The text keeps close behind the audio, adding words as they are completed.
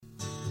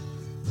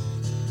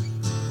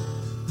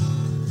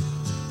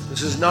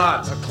This is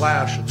not a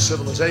clash of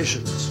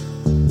civilizations.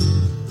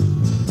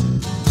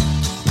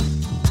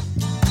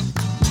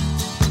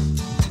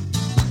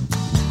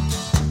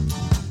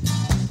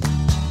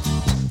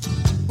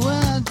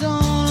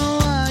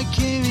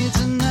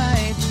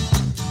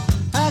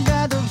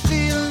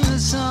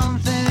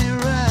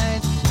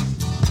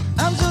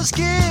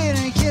 Scared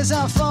in case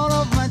I fall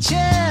off my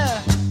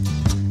chair,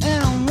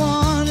 and I'm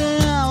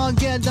wondering how I'll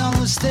get down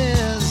the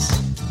stairs.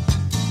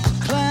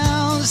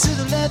 Clowns to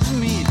the left of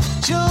me,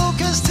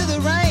 jokers to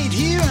the right.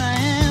 Here I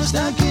am,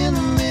 stuck in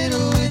the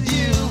middle with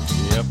you.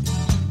 Yep.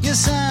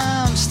 Yes,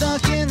 I'm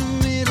stuck in the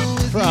middle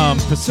with From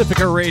you.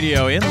 Pacifica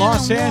Radio in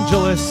Los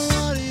Angeles,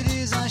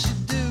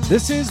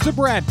 this is the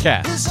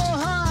BradCast,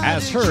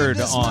 as heard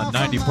on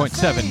 90.7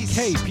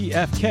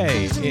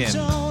 KPFK in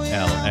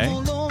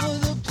LA.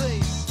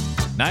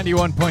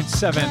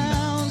 91.7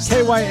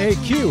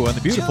 KYAQ on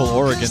the beautiful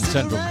Oregon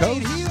Central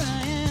Coast.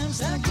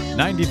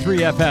 93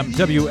 FM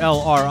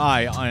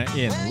WLRI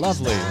in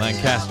lovely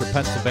Lancaster,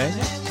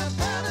 Pennsylvania.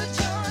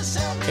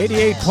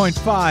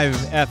 88.5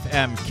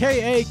 FM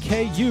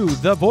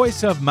KAKU, the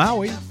voice of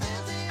Maui.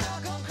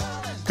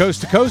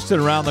 Coast to coast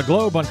and around the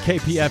globe on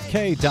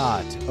kpfk.org.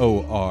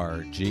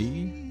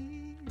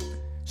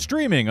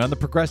 Streaming on the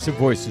Progressive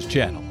Voices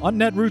channel, on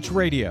Netroots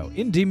Radio,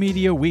 Indie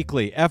Media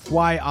Weekly,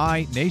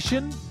 FYI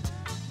Nation,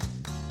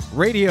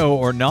 Radio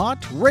or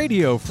Not,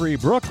 Radio Free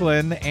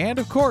Brooklyn, and,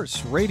 of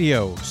course,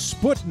 Radio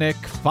Sputnik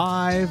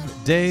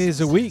 5 days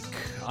a week.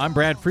 I'm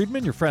Brad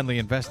Friedman, your friendly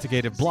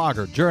investigative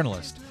blogger,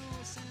 journalist,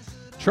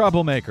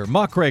 troublemaker,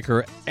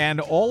 muckraker,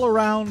 and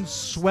all-around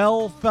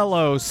swell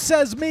fellow,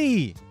 says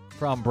me,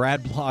 from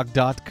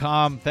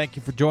bradblog.com. Thank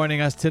you for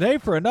joining us today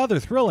for another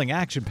thrilling,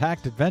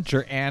 action-packed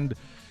adventure, and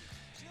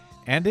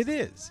it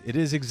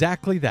is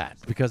exactly that,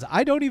 because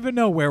I don't even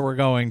know where we're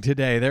going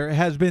today. There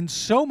has been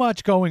so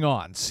much going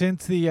on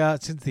since the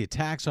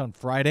attacks on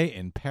Friday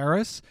in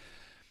Paris,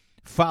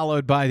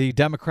 followed by the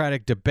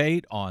Democratic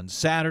debate on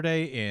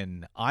Saturday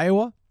in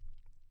Iowa,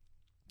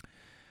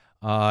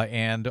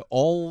 and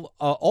all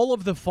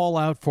of the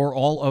fallout for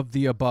all of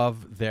the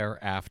above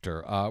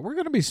thereafter. We're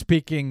going to be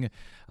speaking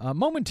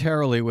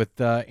momentarily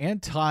with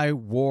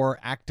anti-war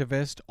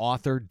activist,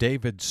 author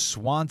David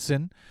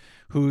Swanson,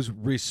 whose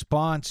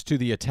response to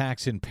the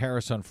attacks in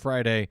Paris on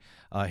Friday,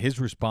 his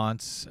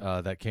response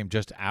that came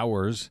just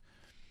hours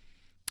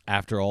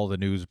after all the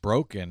news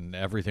broke and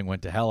everything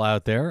went to hell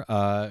out there,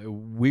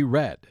 we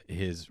read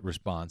his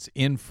response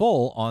in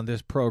full on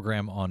this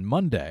program on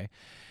Monday.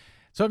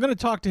 So I'm going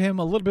to talk to him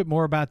a little bit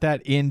more about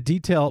that in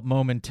detail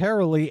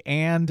momentarily.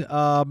 And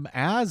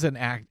as an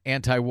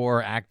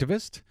anti-war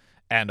activist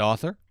and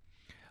author,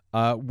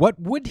 what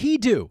would he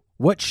do?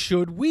 What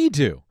should we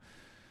do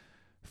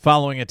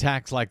following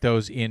attacks like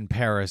those in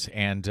Paris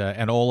and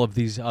all of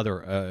these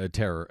other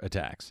terror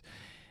attacks?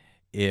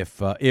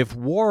 If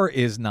war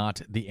is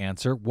not the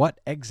answer, what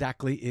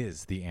exactly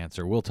is the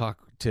answer? We'll talk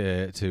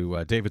to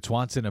David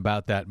Swanson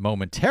about that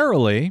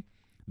momentarily.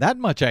 That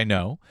much I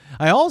know.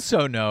 I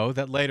also know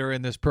that later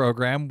in this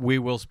program, we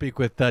will speak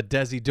with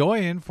Desi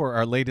Doyen for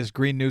our latest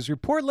Green News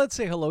Report. Let's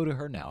say hello to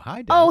her now.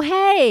 Hi, Des. Oh,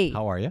 hey.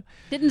 How are you?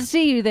 Didn't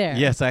see you there.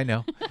 Yes, I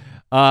know.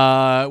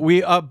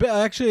 We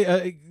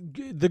actually...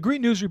 the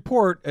Green News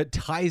Report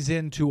ties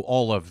into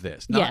all of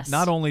this. Yes.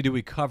 Not only do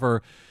we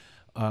cover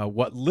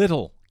what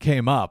little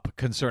came up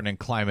concerning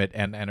climate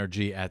and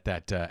energy at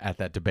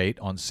that debate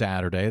on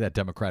Saturday, that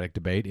Democratic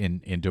debate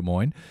in Des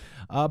Moines,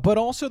 but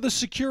also the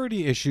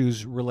security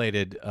issues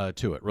related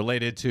to it,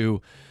 related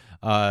to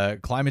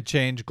climate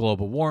change,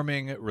 global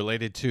warming,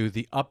 related to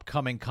the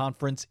upcoming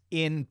conference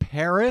in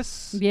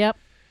Paris. Yep.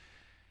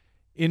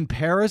 In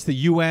Paris, the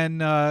UN,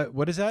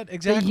 what is that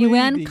exactly? The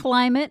UN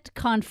Climate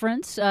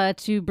Conference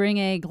to bring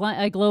a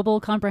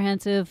global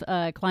comprehensive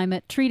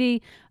climate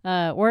treaty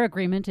or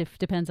agreement, if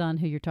depends on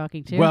who you're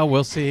talking to. Well,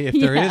 we'll see if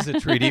there is a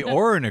treaty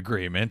or an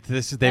agreement.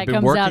 They've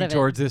been working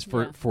towards this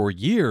for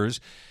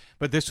years,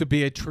 but this would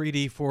be a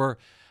treaty for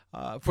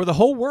the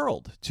whole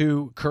world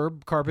to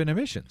curb carbon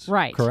emissions.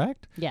 Right.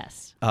 Correct?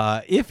 Yes.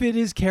 If it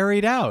is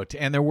carried out,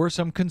 and there were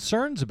some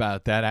concerns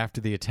about that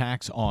after the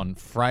attacks on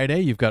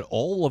Friday. You've got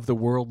all of the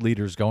world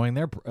leaders going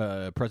there.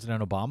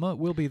 President Obama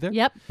will be there.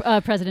 Yep.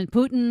 President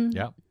Putin.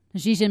 Yep.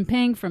 Xi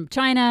Jinping from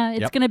China.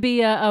 It's going to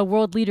be a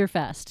world leader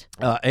fest.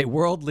 A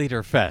world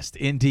leader fest,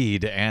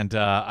 indeed. And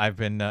I've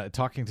been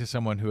talking to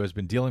someone who has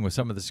been dealing with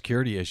some of the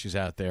security issues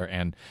out there,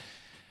 and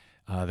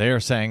they are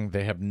saying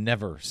they have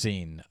never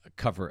seen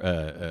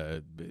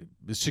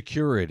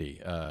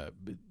security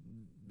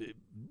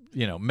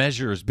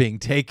measures being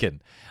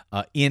taken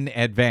in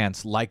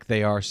advance like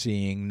they are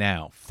seeing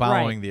now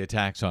following the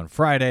attacks on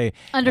Friday.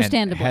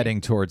 Understandably. And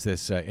heading towards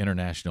this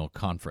international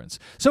conference.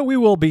 So we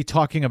will be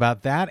talking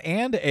about that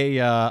and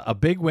a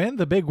big win,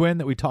 the big win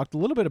that we talked a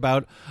little bit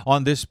about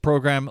on this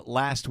program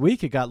last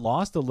week. It got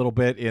lost a little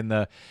bit in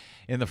the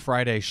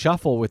Friday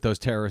shuffle with those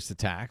terrorist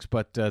attacks,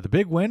 but the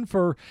big win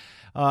for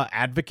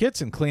advocates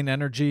and clean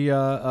energy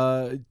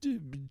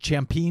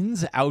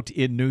champions out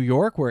in New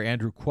York, where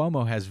Andrew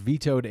Cuomo has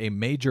vetoed a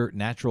major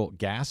natural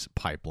gas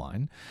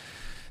pipeline.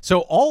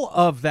 So all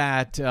of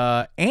that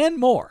and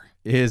more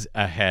is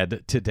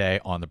ahead today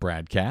on the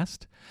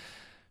BradCast.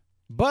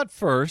 But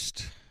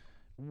first,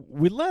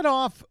 we led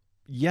off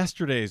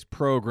yesterday's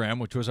program,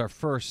 which was our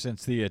first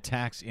since the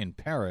attacks in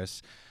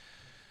Paris,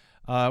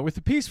 with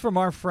a piece from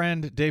our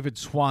friend David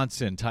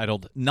Swanson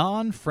titled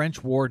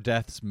Non-French War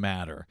Deaths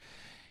Matter.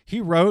 He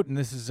wrote, and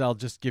I'll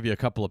just give you a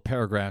couple of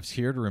paragraphs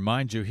here to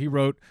remind you, he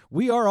wrote,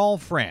 "We are all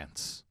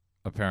France,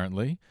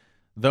 apparently,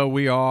 though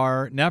we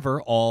are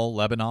never all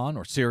Lebanon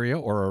or Syria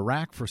or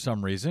Iraq for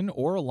some reason,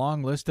 or a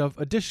long list of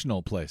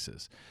additional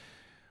places.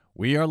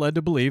 We are led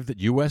to believe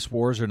that U.S.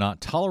 wars are not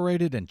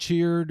tolerated and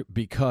cheered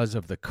because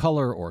of the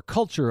color or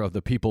culture of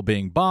the people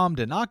being bombed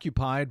and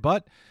occupied,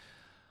 but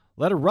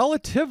let a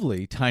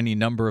relatively tiny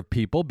number of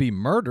people be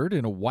murdered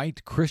in a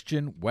white,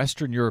 Christian,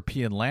 Western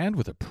European land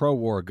with a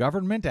pro-war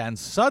government, and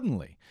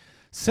suddenly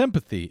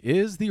sympathy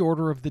is the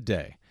order of the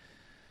day."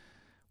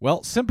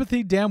 Well,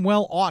 sympathy damn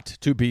well ought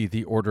to be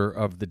the order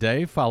of the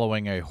day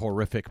following a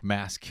horrific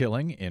mass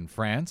killing in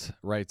France,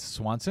 writes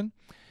Swanson.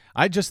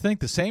 I just think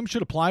the same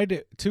should apply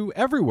to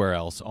everywhere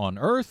else on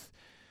Earth.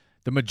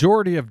 The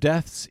majority of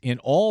deaths in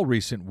all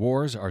recent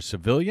wars are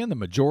civilian. The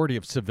majority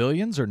of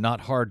civilians are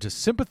not hard to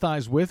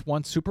sympathize with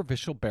once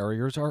superficial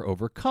barriers are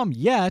overcome.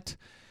 Yet,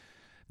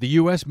 the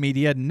U.S.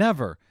 media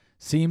never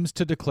seems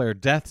to declare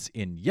deaths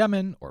in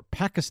Yemen or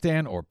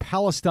Pakistan or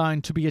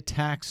Palestine to be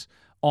attacks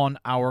on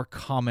our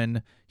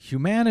common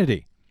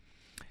humanity.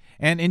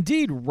 And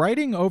indeed,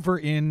 writing over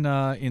in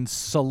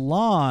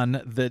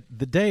Salon the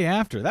day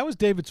after, that was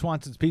David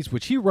Swanson's piece,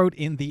 which he wrote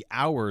in the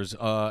hours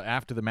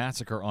after the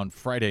massacre on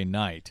Friday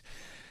night.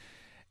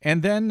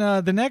 And then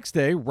the next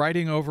day,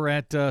 writing over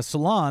at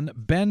Salon,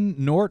 Ben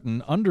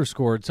Norton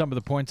underscored some of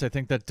the points I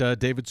think that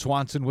David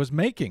Swanson was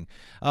making.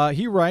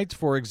 He writes,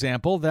 for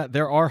example, that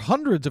there are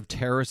hundreds of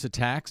terrorist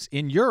attacks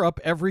in Europe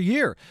every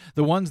year.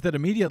 The ones that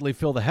immediately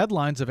fill the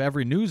headlines of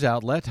every news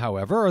outlet,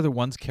 however, are the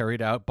ones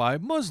carried out by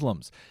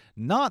Muslims,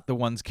 not the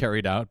ones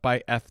carried out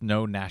by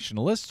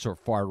ethno-nationalists or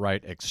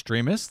far-right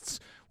extremists,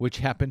 which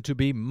happen to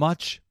be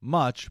much,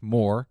 much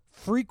more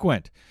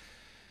frequent.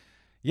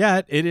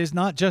 Yet, it is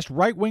not just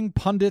right-wing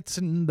pundits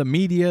and the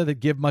media that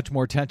give much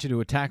more attention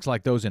to attacks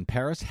like those in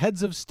Paris.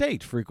 Heads of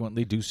state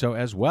frequently do so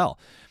as well.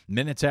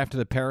 Minutes after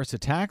the Paris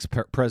attacks,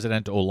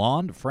 President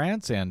Hollande,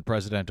 France, and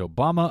President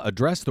Obama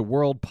addressed the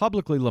world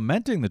publicly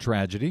lamenting the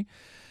tragedy.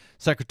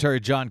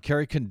 Secretary John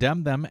Kerry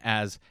condemned them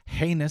as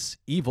heinous,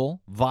 evil,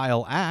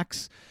 vile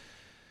acts.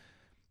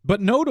 But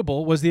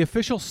notable was the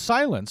official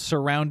silence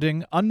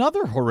surrounding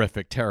another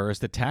horrific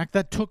terrorist attack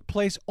that took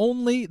place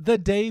only the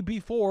day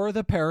before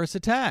the Paris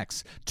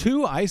attacks.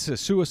 2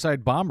 ISIS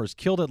suicide bombers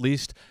killed at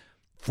least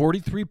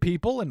 43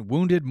 people and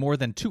wounded more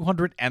than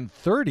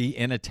 230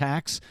 in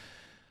attacks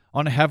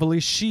on a heavily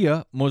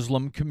Shia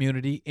Muslim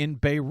community in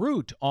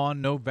Beirut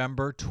on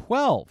November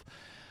 12.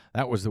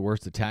 That was the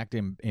worst attack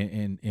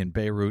in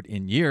Beirut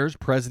in years.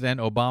 President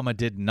Obama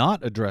did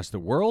not address the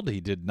world.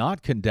 He did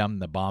not condemn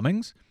the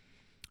bombings.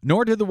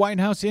 Nor did the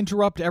White House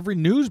interrupt every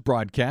news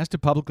broadcast to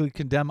publicly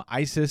condemn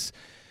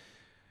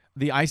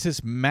the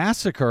ISIS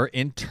massacre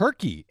in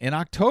Turkey in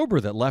October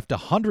that left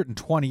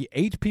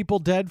 128 people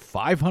dead,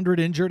 500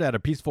 injured at a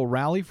peaceful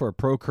rally for a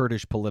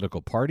pro-Kurdish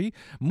political party.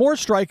 More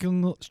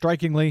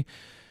strikingly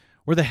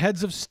were the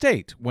heads of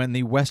state when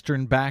the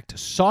Western-backed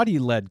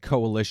Saudi-led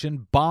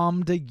coalition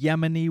bombed a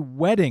Yemeni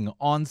wedding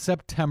on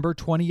September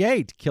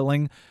 28,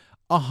 killing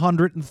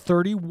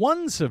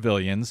 131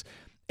 civilians,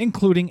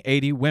 including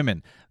 80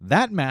 women.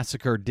 That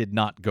massacre did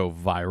not go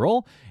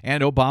viral,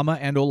 and Obama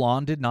and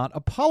Hollande did not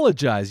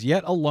apologize,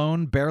 yet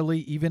alone barely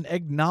even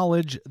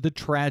acknowledge the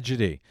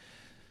tragedy.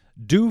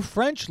 Do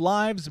French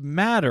lives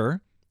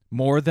matter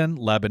more than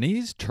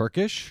Lebanese,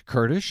 Turkish,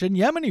 Kurdish, and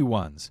Yemeni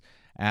ones?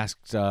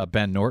 Asked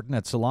Ben Norton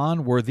at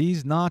Salon. Were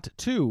these not,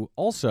 too,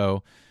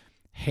 also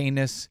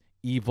heinous,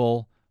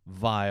 evil,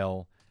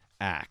 vile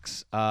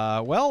acts?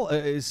 Well,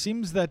 it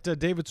seems that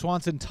David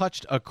Swanson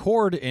touched a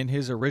chord in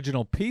his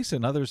original piece,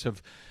 and others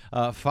have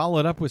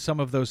followed up with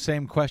some of those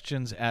same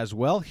questions as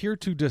well. Here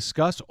to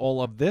discuss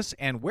all of this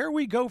and where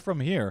we go from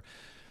here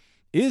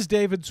is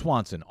David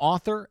Swanson,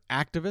 author,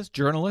 activist,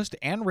 journalist,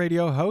 and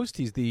radio host.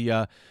 He's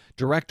the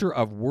director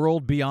of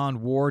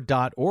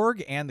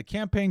worldbeyondwar.org and the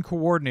campaign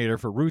coordinator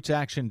for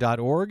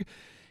rootsaction.org.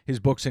 His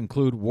books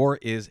include War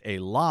is a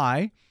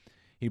Lie.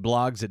 He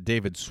blogs at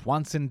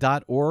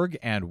davidswanson.org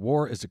and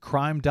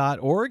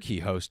warisacrime.org. He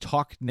hosts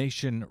Talk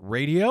Nation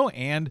Radio,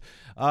 and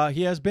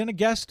he has been a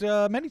guest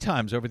many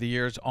times over the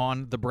years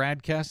on the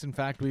BradCast. In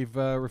fact, we've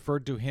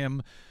referred to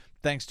him,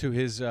 thanks to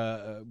his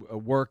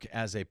work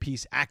as a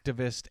peace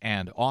activist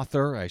and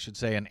author, I should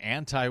say an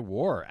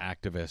anti-war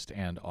activist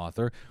and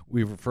author.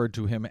 We've referred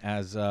to him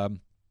as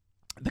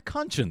the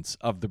conscience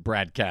of the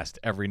BradCast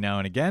every now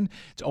and again.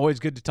 It's always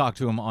good to talk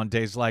to him on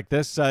days like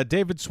this.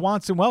 David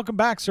Swanson, welcome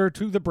back, sir,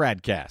 to the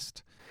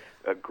BradCast.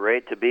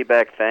 Great to be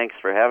back. Thanks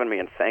for having me,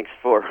 and thanks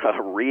for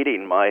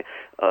reading my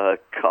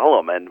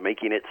column and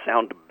making it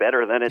sound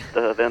better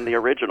than the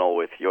original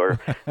with your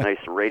nice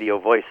radio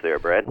voice there,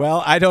 Brad.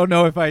 Well, I don't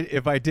know if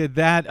I did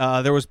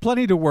that. There was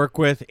plenty to work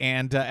with,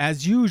 and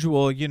as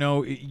usual,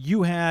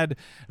 you had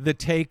the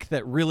take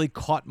that really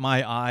caught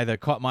my eye, that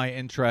caught my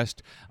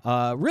interest.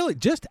 Really,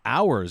 just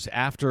hours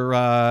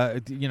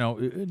after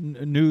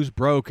news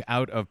broke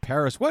out of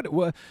Paris.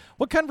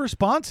 What kind of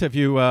response have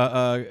you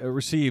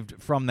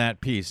received from that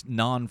piece?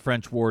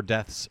 Non-French war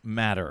deaths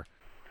matter.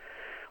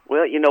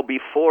 Well,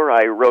 before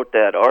I wrote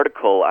that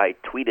article, I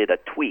tweeted a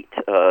tweet,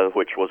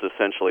 which was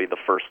essentially the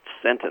first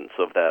sentence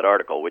of that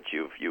article, which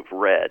you've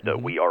read.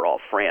 Mm-hmm. We are all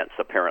France,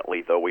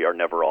 apparently, though we are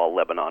never all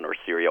Lebanon or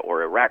Syria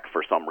or Iraq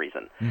for some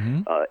reason.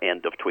 Mm-hmm.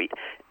 End of tweet.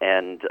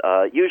 And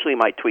usually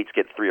my tweets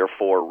get 3 or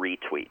 4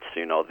 retweets.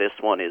 This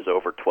one is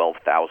over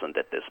 12,000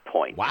 at this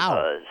point.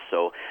 Wow.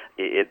 So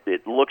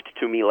it looked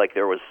to me like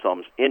there was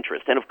some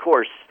interest. And of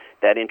course,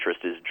 that interest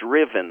is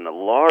driven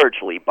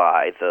largely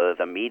by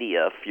the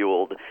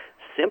media-fueled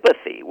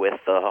sympathy with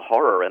the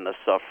horror and the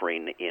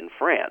suffering in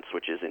France,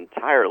 which is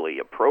entirely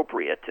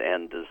appropriate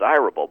and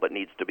desirable, but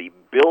needs to be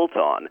built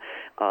on.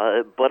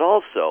 But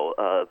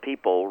also,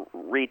 people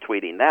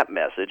retweeting that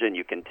message, and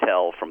you can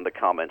tell from the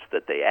comments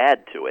that they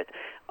add to it,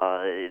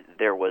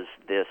 there was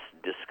this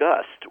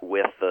disgust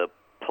with the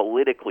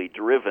politically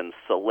driven,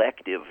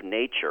 selective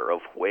nature of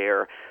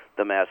where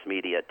the mass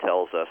media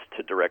tells us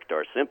to direct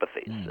our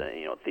sympathies.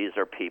 These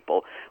are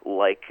people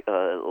like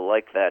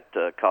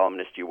that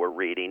columnist you were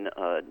reading,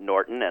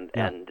 Norton,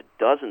 and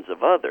dozens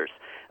of others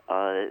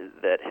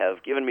that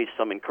have given me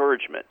some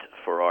encouragement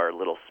for our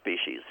little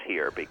species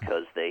here,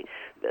 because they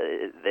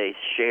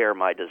share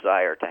my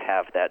desire to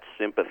have that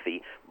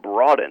sympathy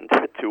broadened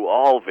to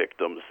all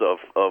victims of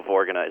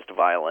organized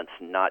violence,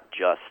 not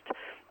just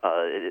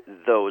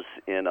those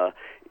in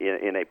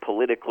a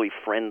politically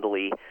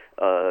friendly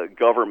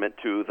government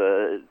to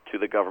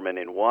the government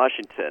in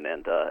Washington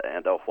and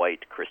a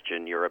white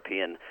Christian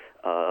European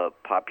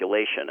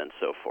population and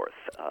so forth.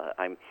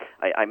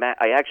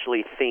 I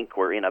actually think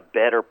we're in a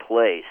better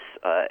place,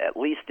 at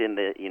least in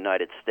the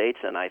United States,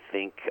 and I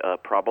think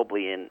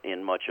probably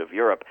in much of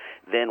Europe,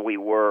 than we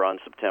were on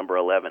September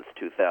 11th,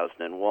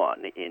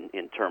 2001,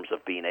 in terms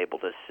of being able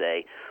to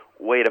say,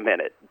 wait a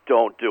minute,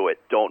 don't do it,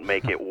 don't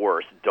make it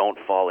worse, don't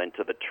fall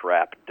into the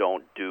trap,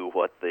 don't do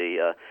what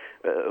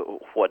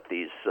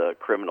these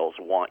criminals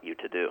want you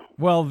to do.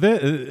 Well,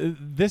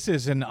 this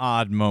is an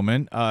odd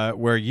moment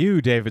where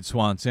you, David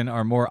Swanson,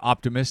 are more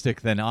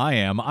optimistic than I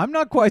am. I'm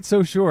not quite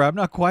so sure. I'm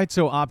not quite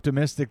so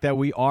optimistic that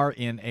we are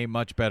in a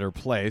much better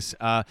place.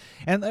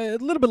 And a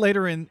little bit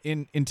later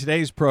in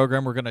today's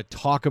program, we're going to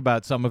talk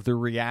about some of the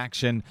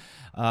reaction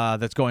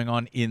that's going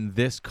on in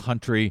this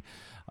country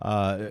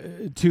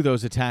to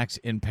those attacks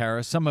in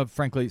Paris, some of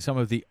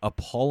the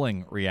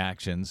appalling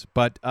reactions.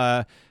 But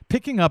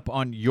picking up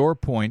on your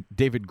point,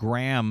 David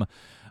Graham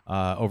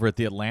over at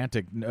The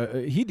Atlantic,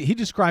 he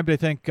described, I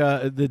think,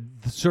 the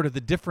sort of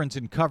the difference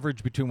in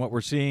coverage between what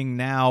we're seeing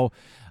now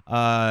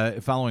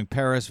following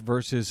Paris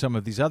versus some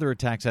of these other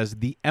attacks as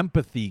the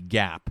empathy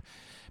gap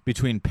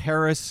between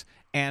Paris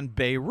and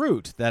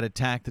Beirut, that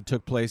attack that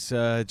took place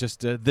just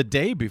the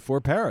day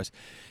before Paris.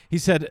 He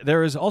said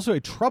there is also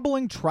a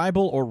troubling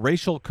tribal or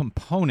racial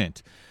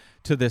component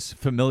to this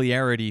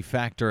familiarity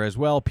factor as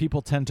well.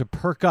 People tend to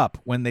perk up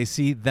when they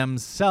see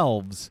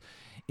themselves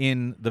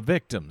in the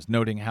victims,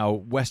 noting how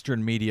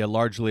Western media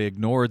largely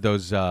ignored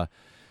those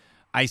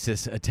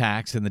ISIS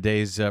attacks in the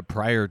days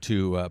prior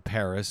to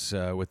Paris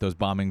with those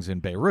bombings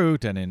in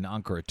Beirut and in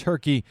Ankara,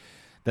 Turkey,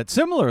 that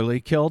similarly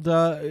killed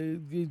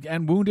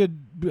and wounded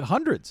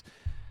hundreds.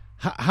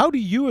 How do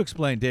you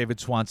explain,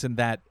 David Swanson,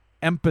 that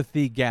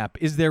empathy gap?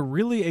 Is there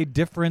really a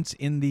difference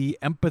in the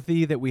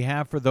empathy that we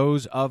have for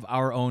those of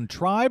our own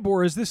tribe,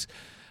 or is this,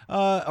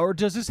 or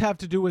does this have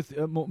to do with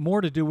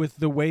more to do with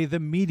the way the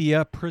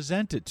media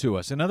present it to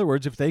us? In other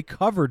words, if they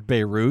covered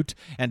Beirut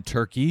and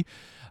Turkey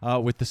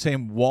with the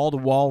same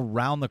wall-to-wall,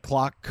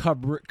 round-the-clock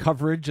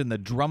coverage and the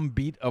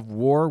drumbeat of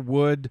war,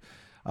 would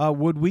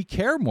we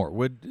care more?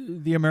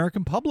 Would the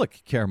American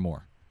public care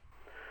more?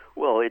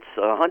 Well, it's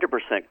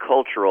 100%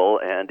 cultural,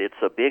 and it's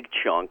a big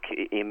chunk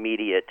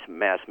immediate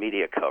mass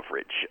media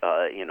coverage.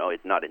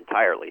 It's not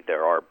entirely.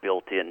 There are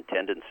built-in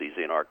tendencies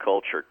in our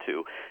culture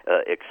to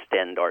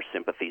extend our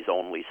sympathies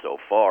only so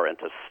far and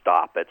to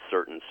stop at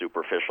certain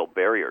superficial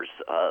barriers.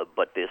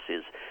 But this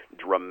is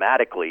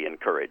dramatically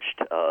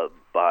encouraged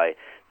by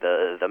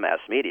the mass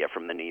media,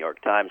 from the New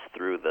York Times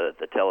through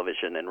the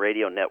television and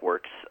radio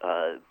networks.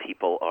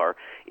 People are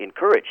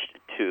encouraged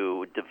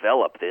to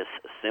develop this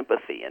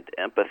sympathy and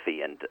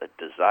empathy and a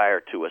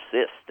desire to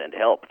assist and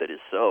help that is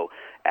so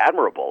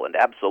admirable and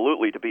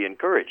absolutely to be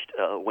encouraged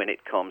when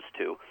it comes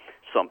to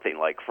something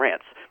like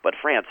France. But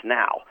France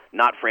now,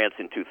 Not France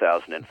in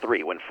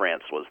 2003, when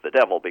France was the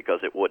devil,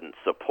 because it wouldn't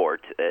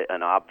support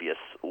an obvious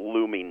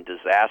looming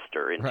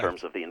disaster in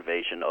terms of the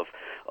invasion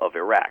of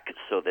Iraq.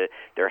 So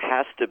there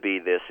has to be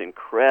this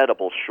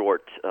incredible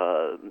short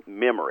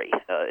memory.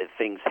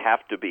 Things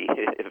have to be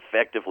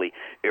effectively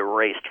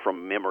erased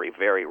from memory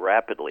very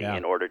rapidly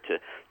in order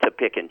to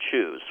pick and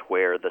choose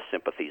where the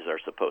sympathies are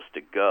supposed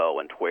to go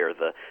and where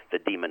the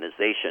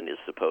demonization is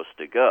supposed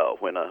to go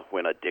when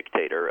a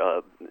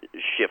dictator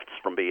shifts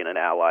from being an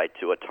ally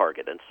to a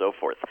target and so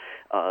forth.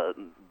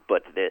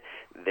 But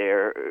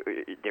there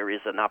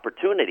is an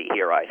opportunity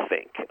here, I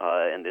think,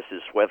 and this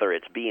is whether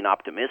it's being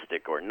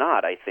optimistic or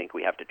not. I think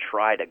we have to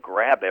try to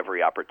grab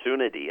every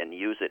opportunity and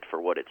use it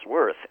for what it's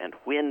worth. And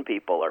when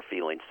people are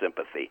feeling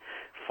sympathy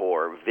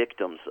for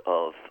victims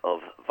of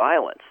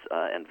violence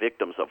and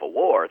victims of a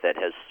war that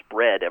has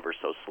spread ever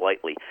so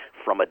slightly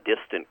from a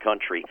distant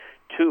country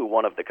to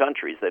one of the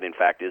countries that, in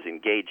fact, is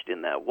engaged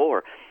in that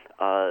war,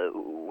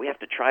 we have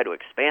to try to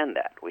expand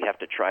that. We have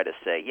to try to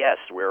say, yes,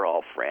 we're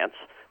all France,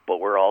 but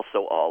we're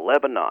also all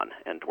Lebanon,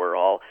 and we're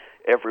all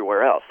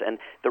everywhere else. And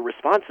the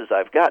responses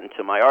I've gotten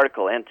to my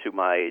article and to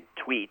my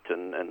tweet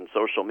and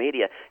social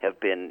media have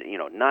been,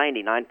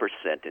 99%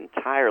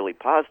 entirely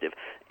positive,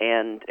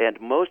 and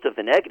most of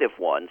the negative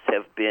ones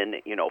have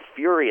been,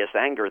 furious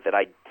anger that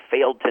I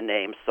failed to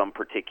name some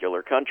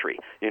particular country.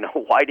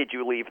 Why did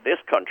you leave this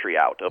country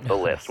out of the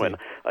list when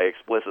I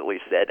explicitly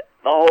said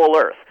the whole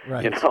earth,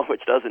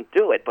 which doesn't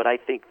do it. But I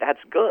think that's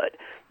good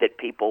that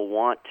people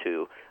want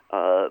to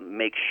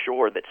make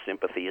sure that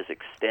sympathy is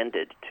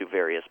extended to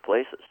various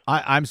places.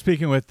 I'm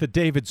speaking with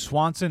David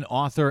Swanson,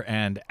 author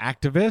and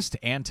activist,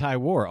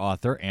 anti-war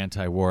author,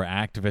 anti-war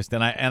activist,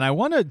 and I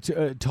want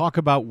to talk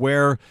about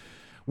where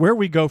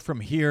we go from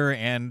here,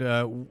 and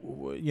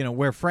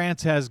where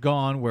France has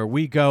gone, where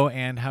we go,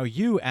 and how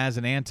you, as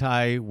an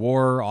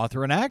anti-war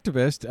author and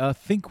activist,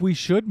 think we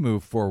should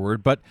move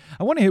forward. But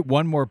I want to hit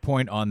one more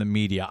point on the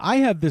media. I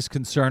have this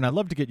concern. I'd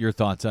love to get your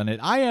thoughts on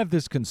it. I have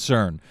this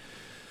concern.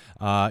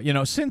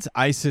 Since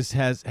ISIS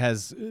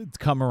has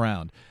come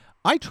around,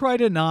 I try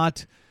to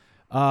not,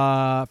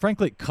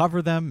 frankly,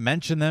 cover them,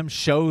 mention them,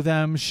 show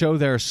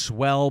their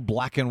swell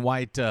black and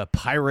white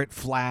pirate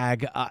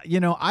flag.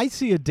 I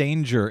see a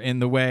danger in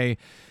the way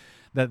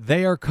that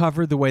they are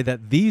covered, the way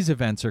that these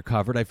events are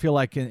covered. I feel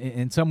like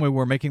in some way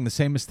we're making the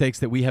same mistakes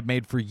that we have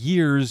made for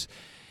years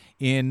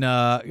in,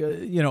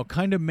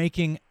 kind of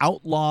making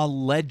outlaw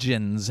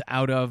legends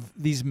out of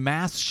these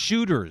mass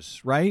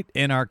shooters, right,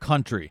 in our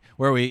country,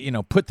 where we,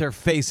 put their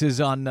faces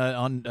on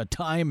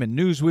Time and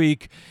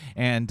Newsweek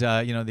and,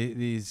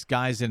 these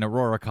guys in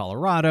Aurora,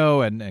 Colorado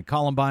and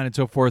Columbine and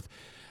so forth.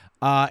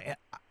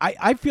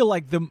 I feel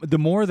like the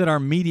more that our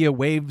media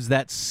waves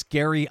that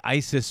scary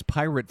ISIS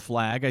pirate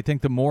flag, I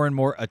think the more and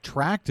more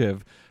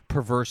attractive,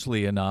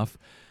 perversely enough,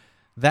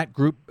 that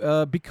group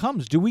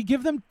becomes. Do we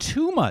give them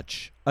too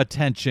much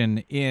attention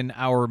in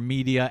our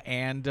media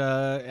and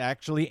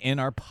actually in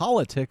our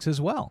politics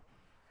as well?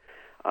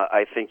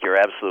 I think you're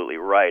absolutely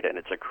right, and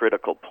it's a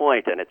critical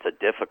point, and it's a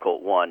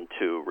difficult one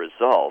to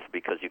resolve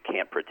because you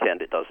can't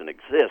pretend it doesn't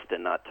exist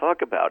and not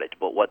talk about it.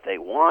 But what they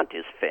want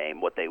is fame.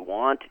 What they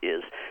want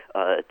is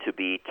to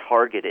be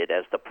targeted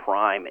as the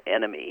prime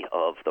enemy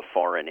of the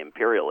foreign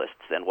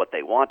imperialists, and what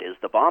they want is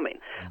the bombing.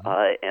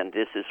 And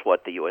this is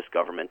what the U.S.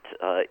 government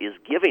is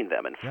giving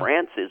them, and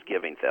France is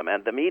giving them,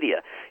 and the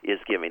media is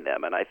giving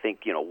them. And I think,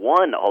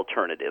 one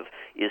alternative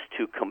is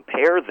to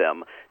compare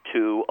them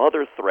to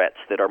other threats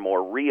that are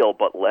more real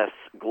but less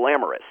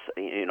glamorous.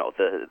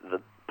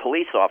 The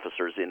police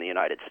officers in the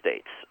United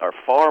States are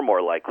far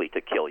more likely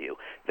to kill you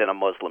than a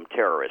Muslim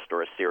terrorist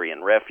or a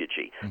Syrian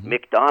refugee.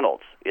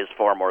 McDonald's is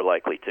far more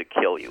likely to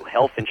kill you.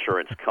 Health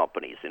insurance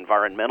companies,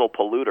 environmental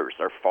polluters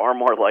are far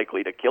more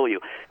likely to kill you.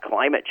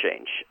 Climate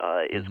change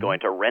is going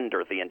to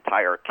render the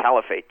entire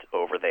caliphate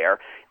over there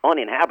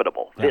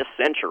uninhabitable this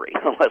century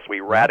unless we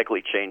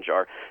radically change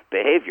our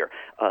behavior.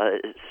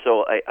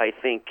 So I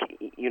think,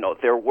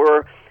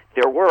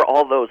 there were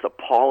all those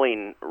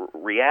appalling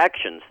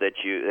reactions that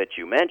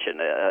you mentioned.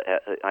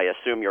 I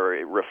assume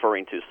you're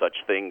referring to such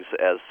things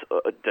as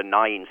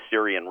denying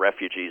Syrian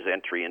refugees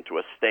entry into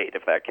a state,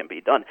 if that can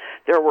be done.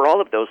 There were all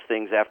of those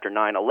things after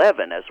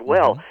 9/11 as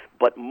well,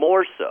 but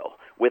more so,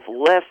 with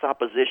less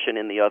opposition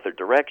in the other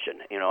direction.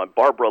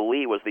 Barbara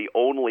Lee was the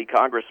only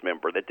Congress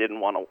member that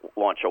didn't want to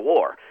launch a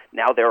war.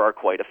 Now there are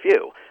quite a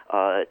few,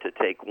 to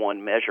take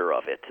one measure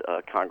of it.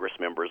 Congress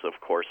members,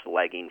 of course,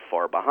 lagging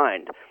far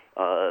behind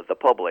the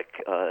public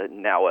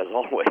now, as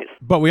always.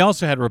 But we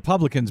also had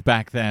Republicans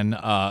back then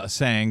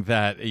saying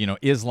that,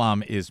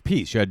 Islam is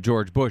peace. You had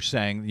George Bush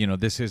saying,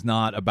 this is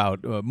not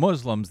about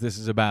Muslims. This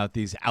is about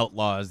these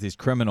outlaws, these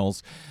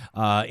criminals.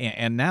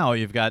 And now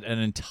you've got an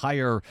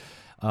entire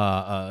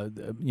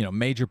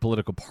major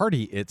political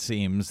party, it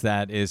seems,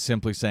 that is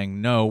simply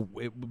saying, no,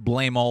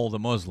 blame all the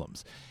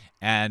Muslims.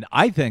 And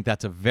I think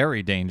that's a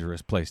very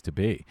dangerous place to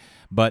be.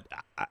 But,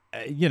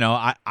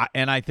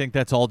 I think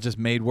that's all just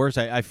made worse.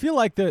 I feel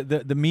like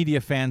the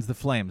media fans the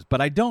flames, but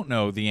I don't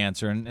know the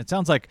answer. And it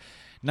sounds like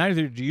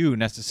neither do you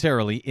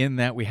necessarily, in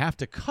that we have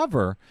to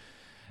cover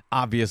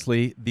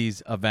obviously,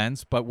 these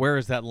events, but where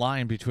is that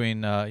line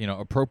between,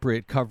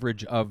 appropriate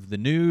coverage of the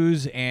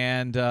news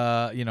and,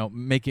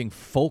 making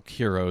folk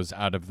heroes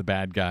out of the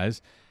bad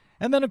guys?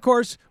 And then, of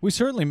course, we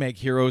certainly make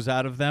heroes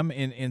out of them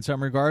in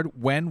some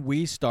regard when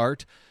we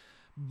start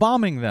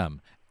bombing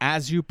them.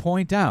 As you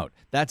point out,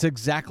 that's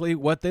exactly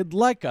what they'd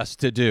like us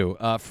to do.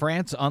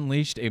 France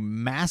unleashed a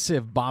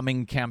massive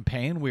bombing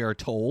campaign, we are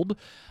told,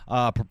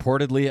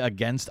 purportedly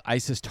against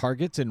ISIS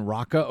targets in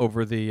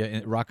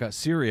Raqqa,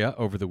 Syria,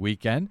 over the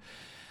weekend.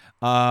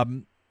 I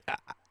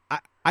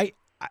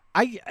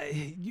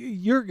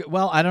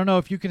don't know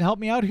if you can help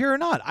me out here or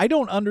not. I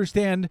don't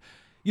understand.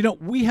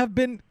 We have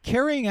been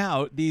carrying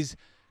out these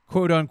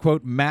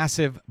quote-unquote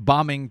massive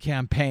bombing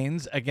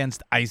campaigns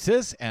against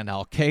ISIS and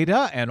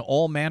Al-Qaeda and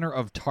all manner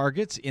of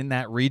targets in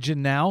that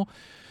region now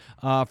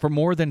for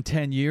more than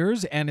 10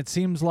 years, and it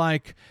seems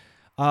like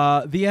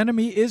the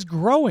enemy is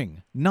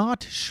growing,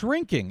 not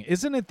shrinking.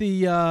 Isn't it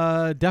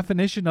the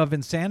definition of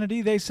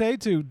insanity, they say,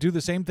 to do the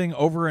same thing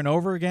over and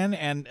over again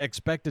and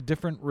expect a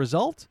different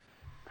result?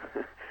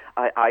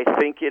 I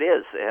think it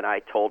is, and I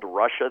told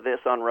Russia this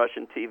on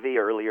Russian TV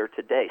earlier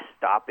today.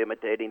 Stop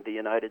imitating the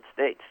United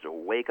States.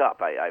 Wake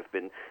up. I've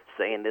been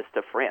saying this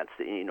to France.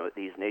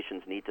 These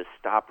nations need to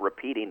stop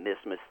repeating this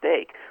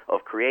mistake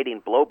of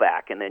creating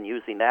blowback and then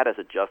using that as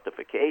a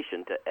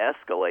justification to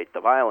escalate the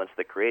violence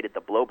that created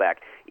the blowback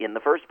in the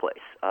first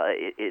place.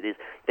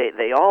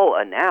 They all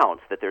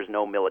announce that there's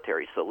no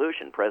military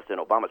solution.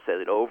 President Obama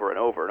says it over and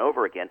over and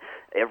over again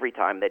every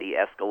time that he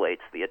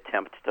escalates the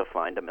attempt to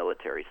find a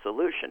military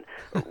solution.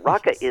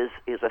 Raqqa is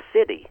a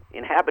city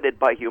inhabited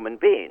by human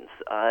beings,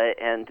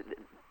 and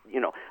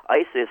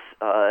ISIS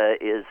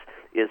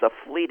is a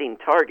fleeting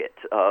target,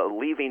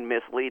 leaving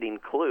misleading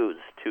clues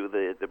to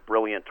the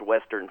brilliant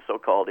Western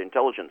so-called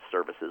intelligence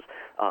services.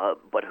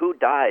 But who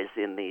dies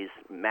in these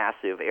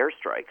massive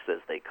airstrikes, as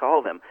they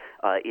call them,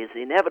 is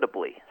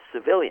inevitably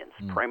civilians,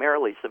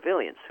 primarily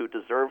civilians, who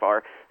deserve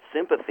our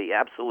sympathy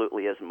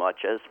absolutely as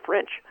much as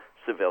French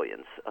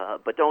civilians,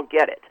 but don't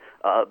get it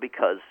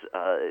because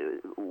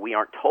we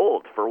aren't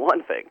told, for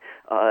one thing,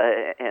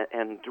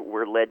 and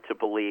we're led to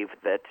believe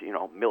that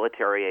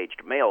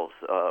military-aged males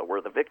were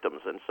the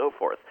victims and so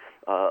forth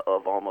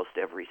of almost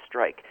every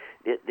strike.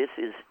 This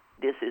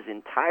is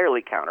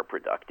entirely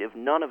counterproductive.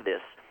 None of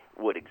this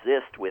would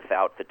exist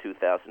without the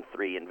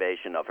 2003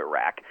 invasion of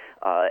Iraq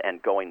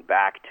and going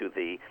back to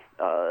the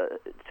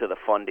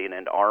funding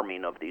and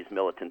arming of these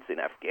militants in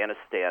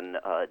Afghanistan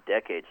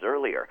decades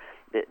earlier.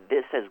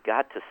 This has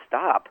got to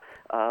stop,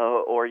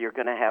 or you're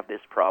going to have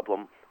this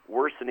problem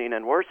worsening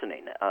and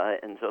worsening.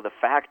 And so the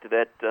fact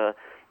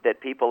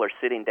that people are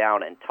sitting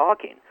down and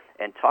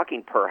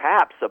talking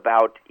perhaps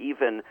about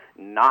even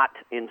not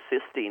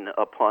insisting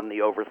upon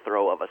the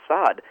overthrow of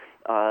Assad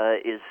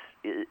is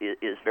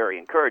very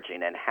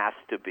encouraging and has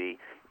to be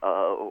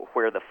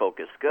where the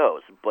focus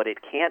goes. But it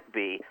can't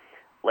be,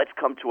 let's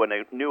come to a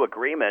new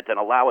agreement and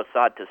allow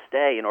Assad to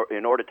stay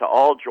in order to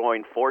all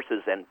join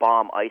forces and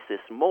bomb ISIS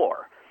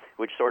more,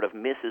 which sort of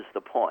misses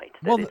the point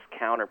that it's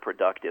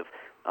counterproductive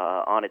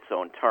on its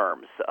own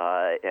terms.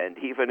 And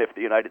even if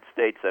the United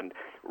States and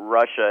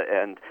Russia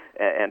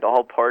and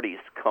all parties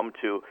come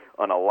to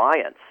an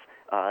alliance,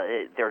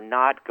 they're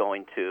not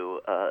going to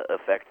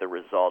affect the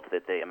result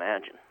that they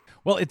imagine.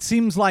 Well, it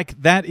seems like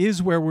that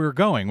is where we're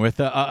going with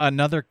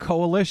another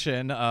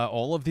coalition,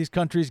 all of these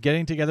countries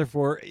getting together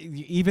for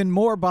even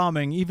more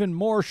bombing, even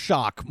more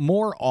shock,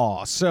 more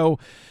awe. So,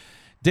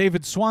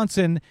 David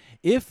Swanson,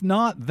 if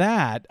not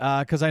that,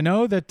 because I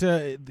know that,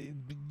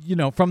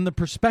 from the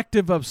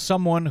perspective of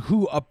someone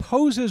who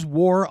opposes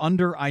war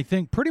under, I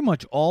think, pretty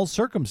much all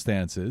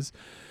circumstances,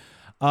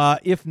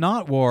 if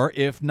not war,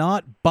 if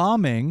not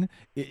bombing,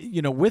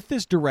 with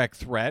this direct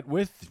threat,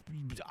 with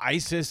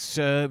ISIS,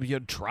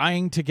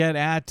 trying to get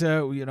at,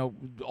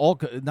 all,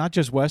 not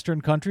just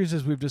Western countries,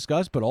 as we've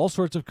discussed, but all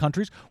sorts of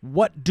countries,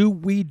 what do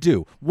we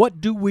do? What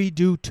do we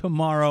do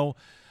tomorrow,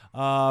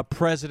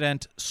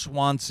 President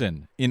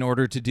Swanson, in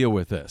order to deal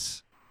with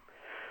this?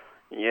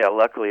 Yeah,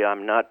 luckily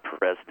I'm not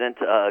president.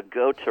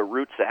 Go to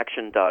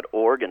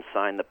rootsaction.org and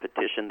sign the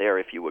petition there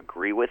if you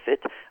agree with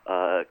it.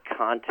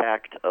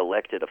 Contact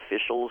elected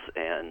officials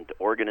and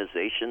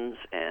organizations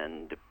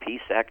and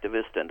peace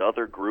activists and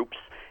other groups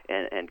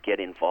and get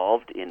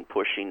involved in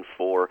pushing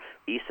for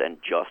peace and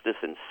justice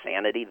and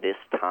sanity this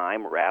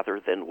time rather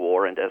than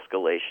war and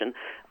escalation.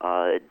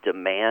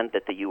 Demand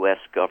that the U.S.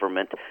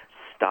 government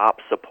stop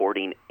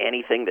supporting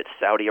anything that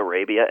Saudi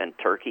Arabia and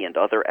Turkey and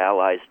other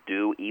allies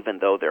do, even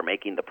though they're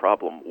making the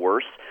problem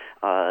worse.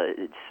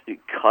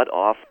 Cut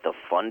off the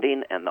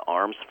funding and the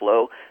arms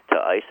flow to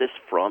ISIS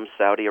from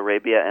Saudi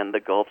Arabia and the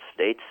Gulf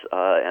states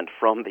and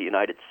from the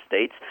United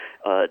States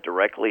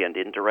directly and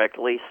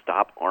indirectly.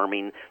 Stop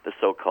arming the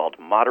so-called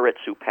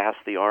moderates who pass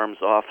the arms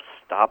off.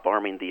 Stop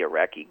arming the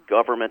Iraqi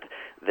government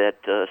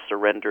that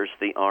surrenders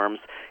the arms.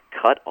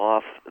 Cut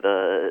off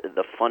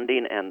the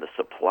funding and the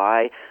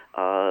supply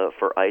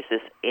for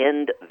ISIS.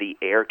 End the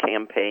air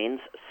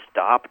campaigns.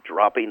 Stop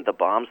dropping the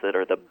bombs that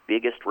are the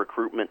biggest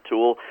recruitment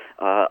tool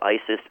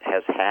ISIS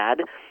has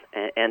had.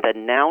 and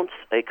announce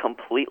a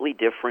completely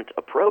different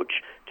approach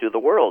to the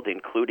world,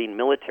 including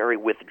military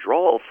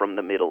withdrawal from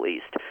the Middle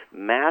East,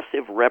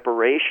 massive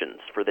reparations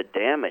for the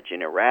damage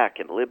in Iraq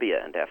and Libya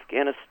and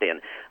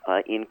Afghanistan,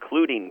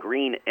 including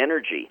green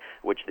energy,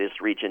 which this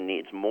region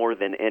needs more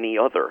than any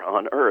other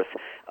on Earth,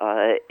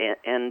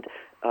 and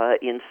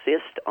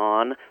insist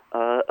on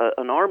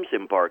an arms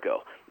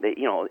embargo.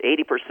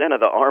 80% of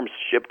the arms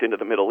shipped into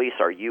the Middle East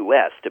are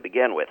U.S. to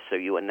begin with, so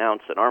you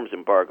announce an arms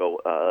embargo,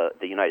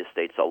 the United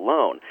States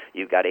alone,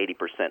 you've got 80%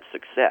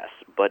 success.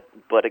 But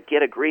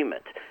get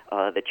agreement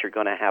that you're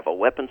going to have a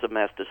weapons of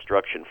mass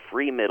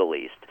destruction-free Middle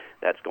East.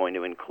 That's going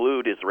to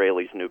include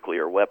Israelis'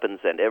 nuclear weapons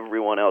and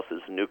everyone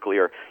else's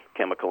nuclear,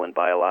 chemical, and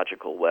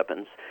biological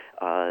weapons.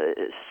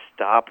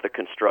 Stop the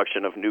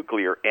construction of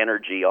nuclear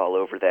energy all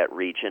over that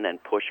region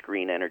and push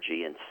green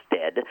energy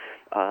instead,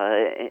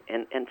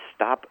 and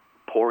stop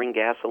pouring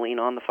gasoline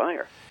on the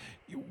fire.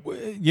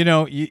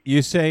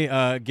 You say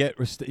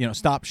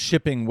stop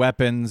shipping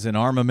weapons and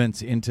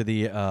armaments into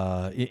the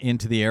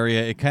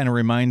area. It kind of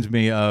reminds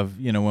me of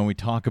when we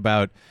talk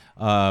about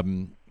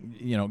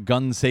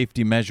gun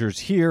safety measures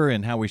here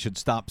and how we should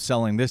stop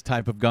selling this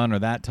type of gun or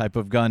that type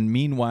of gun.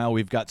 Meanwhile,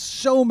 we've got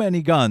so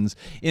many guns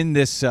in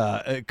this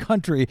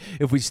country.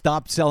 If we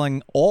stop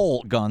selling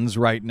all guns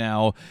right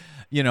now,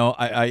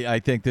 I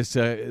think this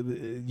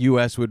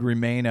U.S. would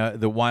remain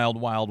the wild,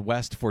 wild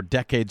west for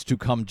decades to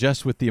come,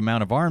 just with the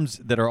amount of arms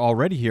that are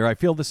already here. I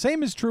feel the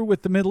same is true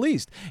with the Middle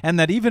East, and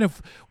that even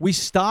if we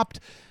stopped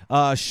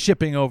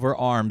shipping over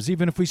arms,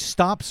 even if we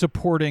stop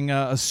supporting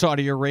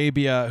Saudi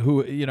Arabia,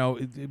 who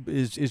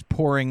is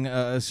pouring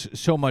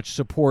so much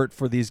support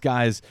for these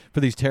guys, for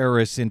these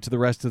terrorists, into the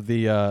rest of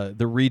the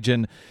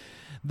region,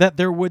 that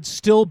there would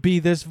still be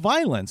this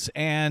violence.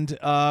 And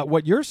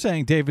what you're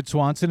saying, David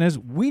Swanson, is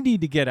we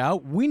need to get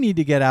out. We need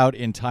to get out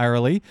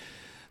entirely.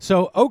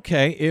 So,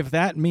 okay, if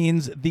that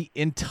means the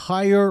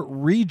entire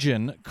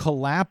region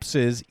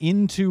collapses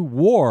into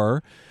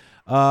war,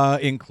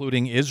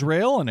 including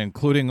Israel and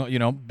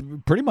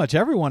including, pretty much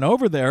everyone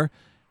over there,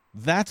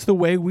 that's the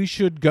way we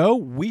should go.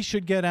 We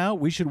should get out.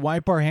 We should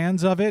wipe our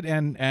hands of it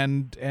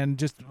and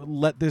just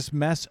let this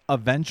mess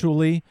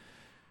eventually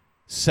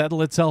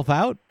settle itself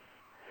out.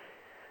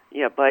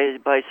 Yeah,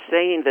 by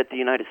saying that the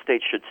United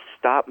States should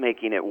stop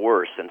making it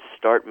worse and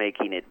start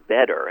making it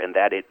better, and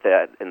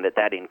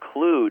that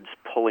includes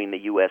pulling the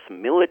U.S.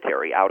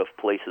 military out of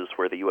places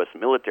where the U.S.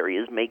 military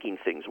is making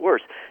things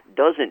worse,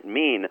 doesn't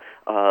mean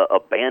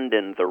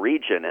abandon the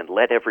region and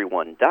let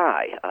everyone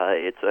die.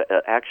 It's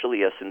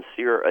actually a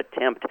sincere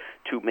attempt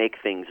to make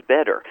things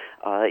better.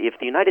 If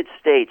the United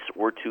States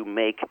were to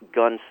make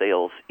gun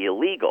sales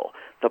illegal,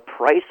 the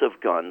price of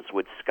guns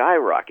would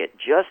skyrocket,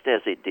 just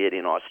as it did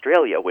in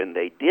Australia when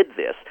they did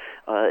this,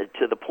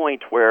 to the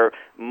point where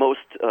most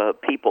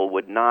people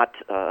would not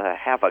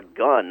have a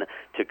gun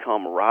to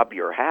come rob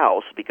your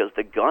house because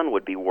the gun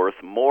would be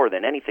worth more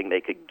than anything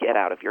they could get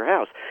out of your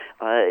house.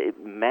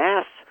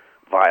 Mass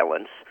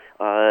violence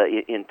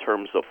in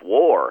terms of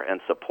war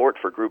and support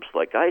for groups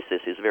like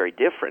ISIS is very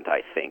different,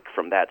 I think,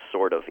 from that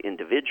sort of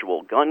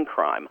individual gun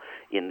crime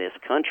in this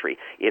country.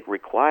 It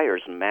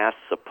requires mass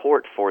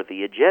support for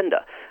the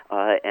agenda.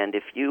 And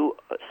if you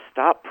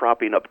stop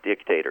propping up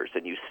dictators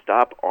and you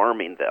stop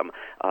arming them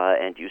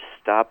and you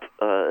stop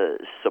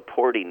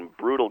supporting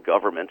brutal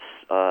governments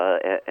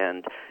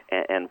and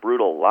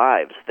brutal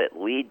lives that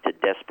lead to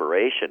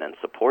desperation and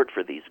support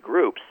for these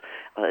groups,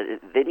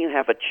 then you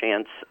have a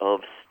chance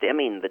of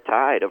stemming the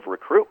tide of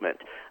recruitment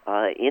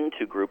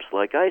into groups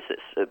like ISIS.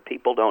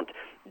 People don't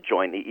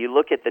join. You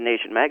look at The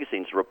Nation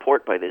magazine's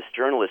report by this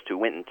journalist who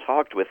went and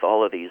talked with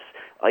all of these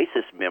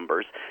ISIS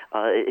members.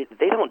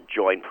 They don't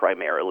join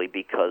primarily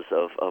because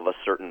of a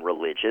certain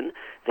religion.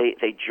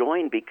 They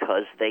join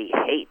because they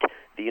hate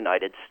the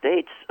United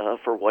States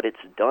for what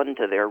it's done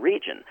to their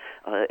region.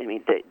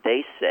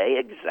 They say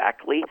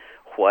exactly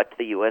what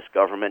the U.S.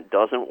 government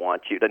doesn't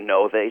want you to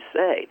know they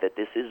say, that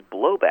this is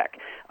blowback.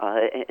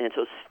 And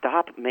so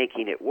stop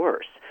making it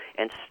worse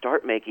and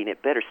start making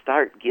it better.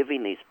 Start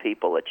giving these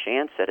people a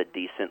chance at a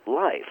decent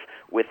life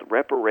with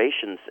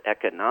reparations,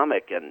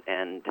 economic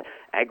and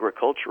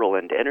agricultural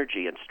and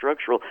energy and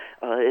structural,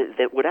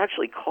 that would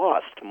actually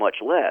cost much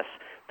less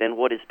than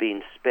what is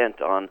being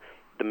spent on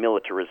the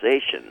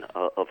militarization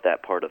of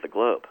that part of the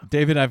globe.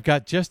 David, I've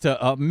got just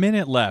a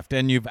minute left,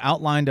 and you've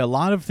outlined a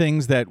lot of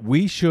things that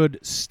we should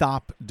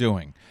stop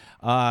doing.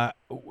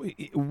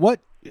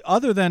 What,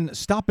 other than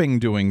stopping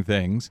doing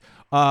things,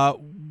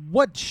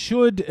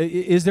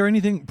 is there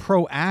anything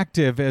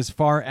proactive as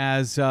far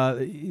as,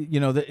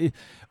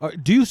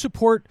 do you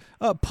support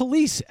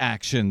police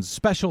actions,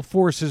 special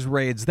forces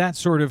raids, that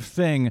sort of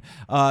thing,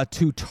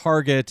 to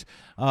target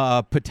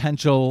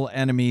potential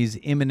enemies,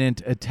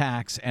 imminent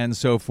attacks, and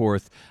so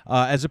forth,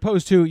 as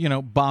opposed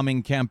to,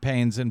 bombing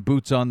campaigns and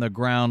boots on the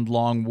ground,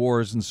 long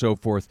wars, and so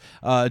forth?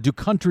 Do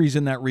countries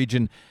in that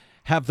region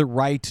have the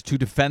right to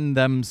defend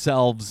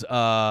themselves,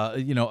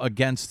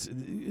 against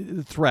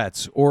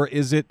threats, or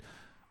is it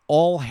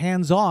all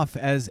hands off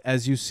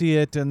as you see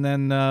it, and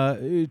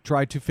then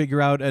try to figure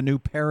out a new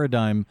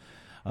paradigm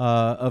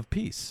of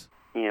peace.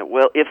 Yeah,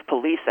 well, if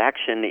police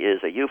action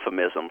is a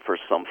euphemism for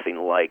something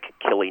like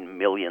killing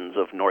millions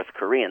of North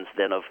Koreans,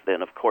 then of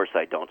course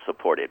I don't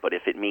support it. But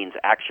if it means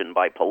action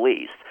by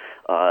police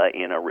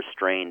in a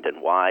restrained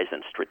and wise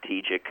and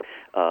strategic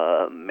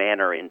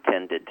manner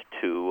intended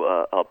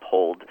to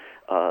uphold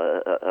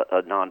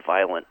a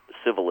nonviolent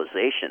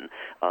civilization,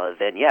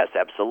 then yes,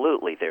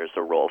 absolutely, there's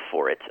a role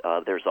for it.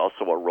 There's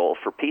also a role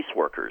for peace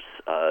workers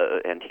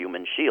and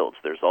human shields.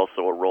 There's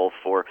also a role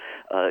for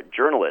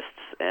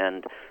journalists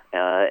and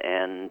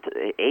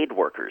aid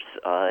workers,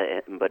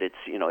 but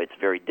it's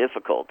very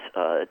difficult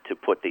to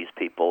put these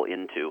people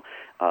into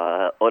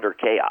utter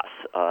chaos,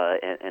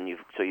 and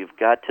you've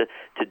got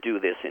to do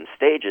this in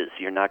stages.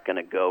 You're not going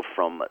to go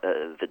from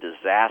the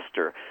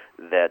disaster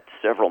that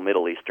several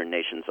Middle Eastern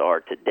nations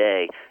are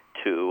today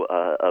to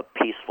a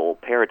peaceful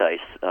paradise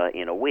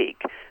in a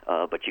week,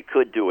 but you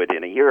could do it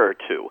in a year or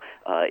two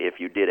if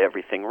you did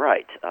everything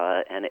right.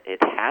 And it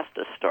has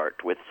to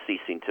start with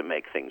ceasing to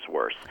make things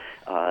worse,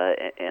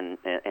 and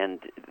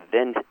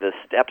then the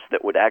steps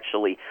that would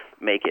actually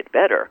make it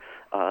better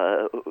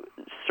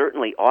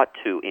certainly ought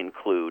to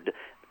include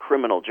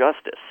criminal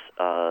justice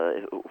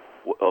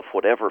of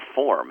whatever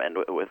form and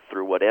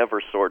through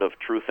whatever sort of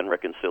truth and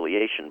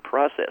reconciliation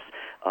process.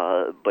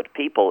 But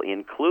people,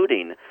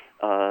 including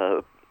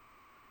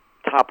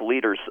top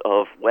leaders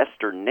of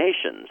Western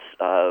nations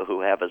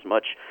who have as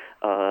much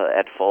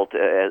at fault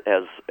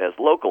as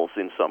locals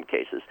in some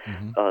cases,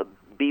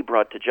 be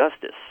brought to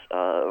justice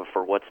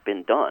for what's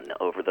been done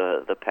over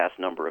the past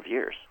number of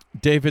years.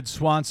 David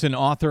Swanson,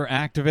 author,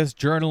 activist,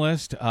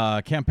 journalist,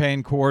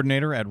 campaign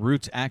coordinator at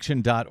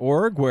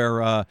rootsaction.org,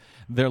 where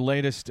their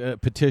latest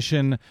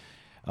petition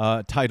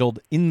titled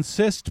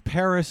Insist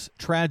Paris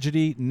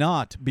Tragedy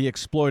Not Be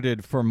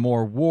Exploited for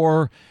More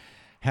War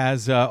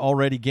has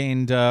already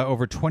gained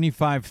over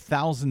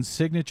 25,000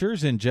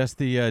 signatures in just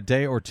the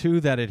day or two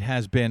that it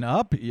has been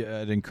up.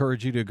 I'd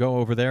encourage you to go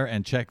over there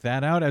and check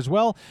that out as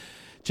well.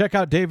 Check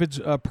out David's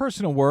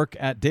personal work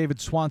at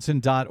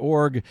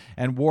davidswanson.org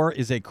and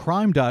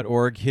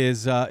warisacrime.org.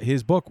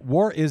 His book,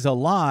 War is a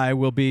Lie,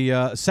 will be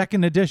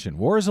second edition.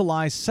 War is a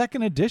Lie,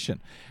 second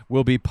edition,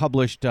 will be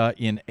published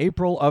in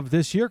April of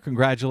this year.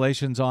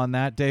 Congratulations on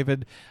that,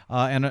 David,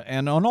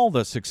 and on all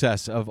the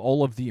success of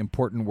all of the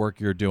important work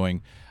you're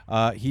doing.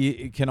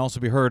 He can also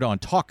be heard on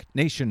Talk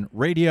Nation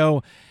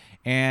Radio,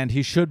 and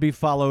he should be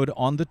followed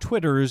on the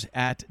Twitters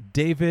at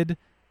David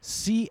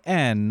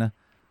CN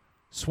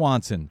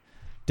Swanson.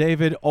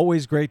 David,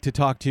 always great to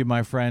talk to you,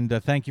 my friend.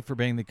 Thank you for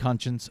being the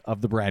conscience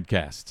of the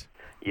BradCast.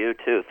 You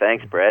too.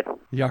 Thanks, Brad. All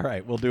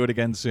right. We'll do it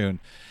again soon.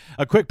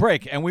 A quick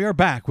break, and we are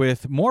back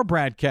with more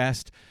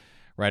BradCast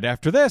right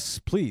after this.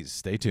 Please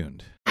stay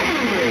tuned.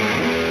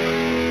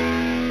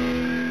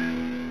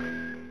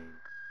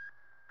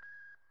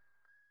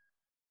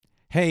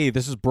 Hey,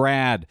 this is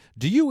Brad.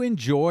 Do you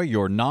enjoy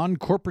your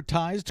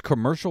non-corporatized,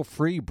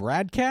 commercial-free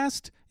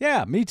BradCast?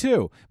 Yeah, me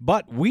too.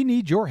 But we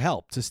need your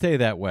help to stay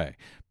that way.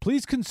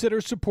 Please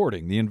consider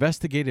supporting the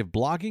investigative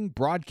blogging,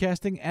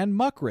 broadcasting, and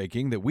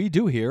muckraking that we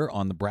do here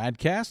on the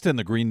BradCast and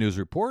the Green News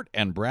Report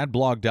and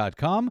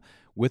bradblog.com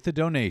with a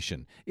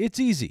donation. It's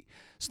easy.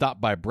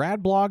 Stop by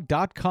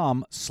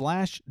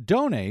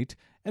bradblog.com/donate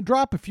and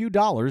drop a few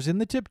dollars in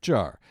the tip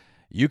jar.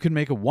 You can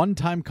make a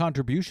one-time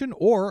contribution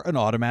or an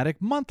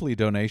automatic monthly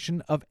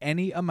donation of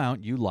any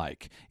amount you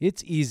like.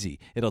 It's easy.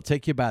 It'll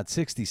take you about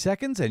 60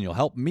 seconds, and you'll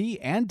help me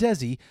and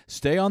Desi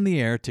stay on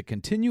the air to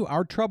continue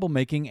our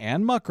troublemaking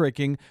and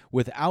muckraking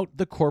without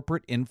the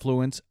corporate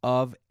influence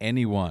of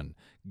anyone.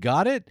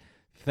 Got it?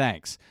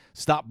 Thanks.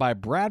 Stop by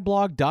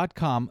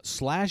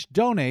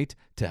bradblog.com/donate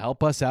to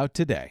help us out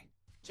today.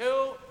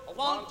 2,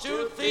 1,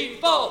 2, 3,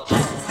 4.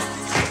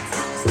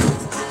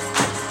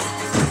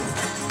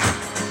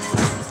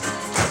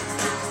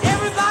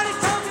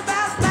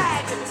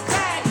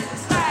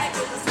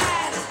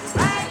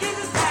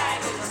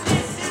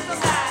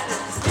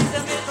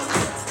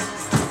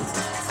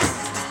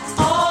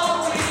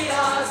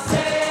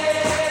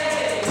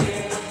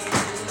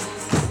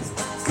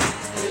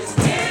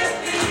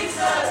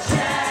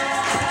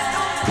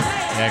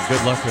 Yeah,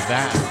 good luck with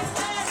that.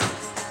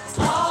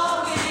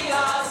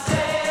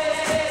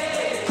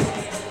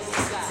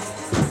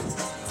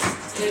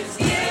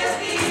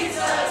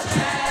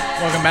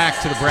 Welcome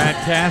back to the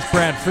BradCast.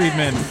 Brad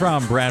Friedman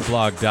from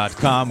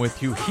bradblog.com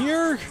with you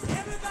here,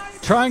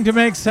 trying to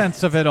make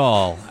sense of it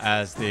all,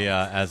 as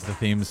the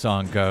theme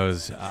song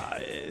goes.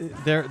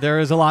 There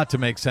is a lot to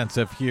make sense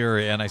of here,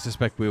 and I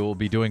suspect we will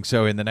be doing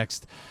so in the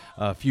next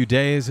few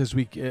days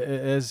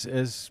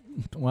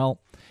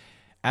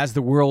as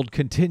the world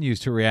continues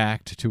to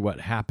react to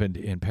what happened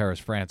in Paris,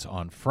 France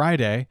on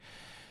Friday.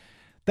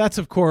 That's,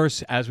 of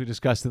course, as we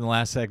discussed in the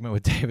last segment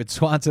with David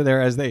Swanson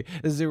there, as they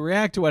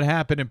react to what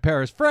happened in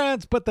Paris,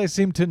 France, but they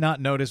seem to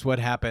not notice what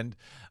happened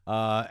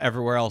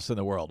everywhere else in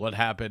the world. What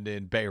happened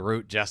in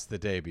Beirut just the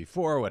day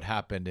before, what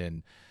happened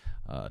in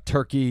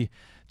Turkey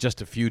just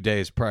a few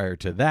days prior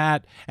to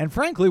that, and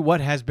frankly,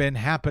 what has been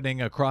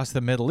happening across the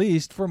Middle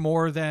East for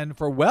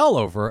well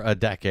over a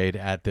decade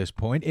at this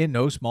point, in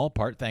no small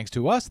part thanks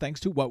to us, thanks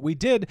to what we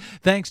did,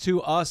 thanks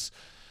to us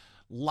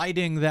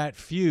lighting that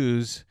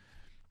fuse,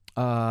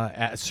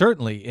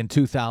 certainly in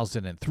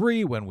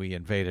 2003 when we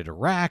invaded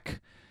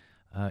Iraq,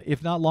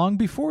 if not long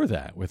before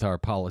that with our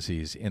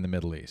policies in the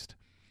Middle East.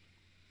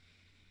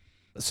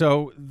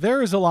 So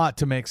there is a lot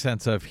to make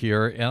sense of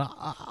here, and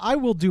I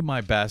will do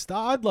my best.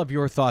 I'd love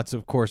your thoughts,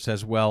 of course,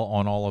 as well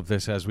on all of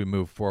this as we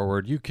move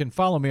forward. You can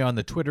follow me on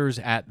the Twitters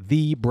at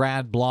the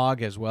Brad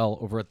Blog, as well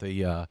over at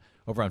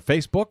over on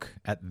Facebook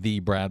at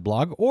the Brad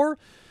Blog, or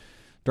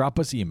drop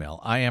us email.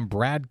 I am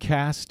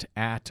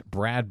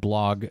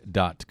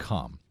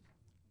bradcast@bradblog.com.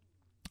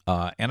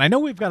 And I know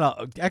we've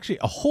got actually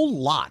a whole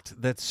lot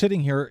that's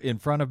sitting here in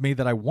front of me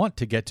that I want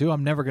to get to.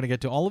 I'm never going to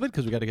get to all of it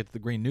because we got to get to the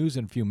Green News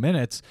in a few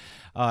minutes,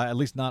 at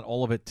least not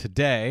all of it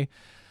today.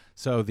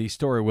 So the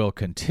story will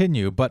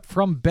continue. But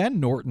from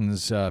Ben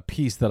Norton's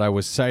piece that I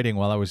was citing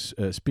while I was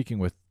speaking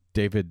with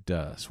David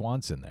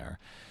Swanson there,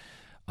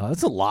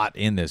 there's a lot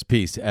in this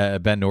piece,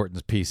 Ben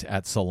Norton's piece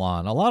at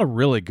Salon, a lot of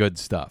really good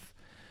stuff.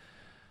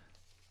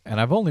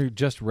 And I've only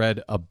just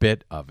read a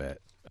bit of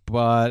it.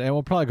 And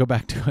we'll probably go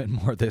back to it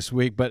more this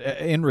week. But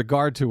in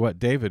regard to what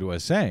David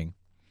was saying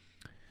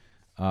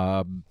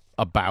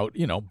about,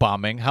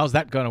 bombing, how's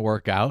that going to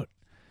work out?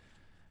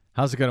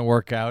 How's it going to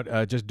work out?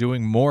 Just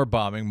doing more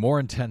bombing, more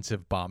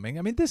intensive bombing.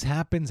 I mean, this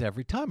happens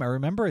every time. I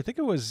remember, I think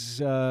it was,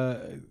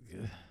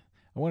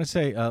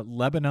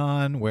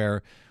 Lebanon,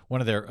 where one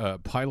of their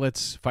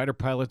fighter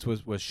pilots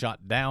was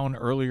shot down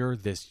earlier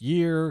this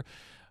year.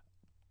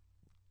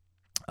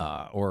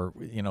 Or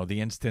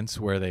the instance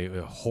where they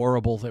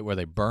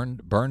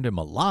burned him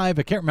alive.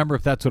 I can't remember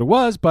if that's what it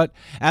was, but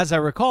as I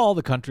recall,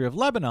 the country of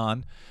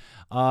Lebanon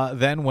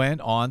then went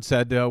on,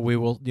 said we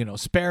will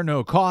spare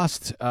no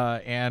cost,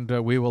 and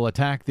we will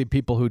attack the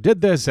people who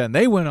did this, and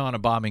they went on a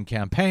bombing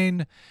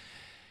campaign.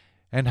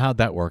 And how'd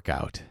that work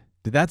out?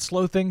 Did that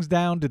slow things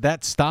down? Did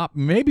that stop?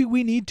 Maybe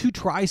we need to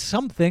try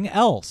something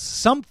else,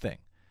 something.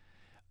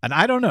 And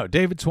I don't know.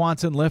 David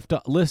Swanson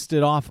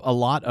listed off a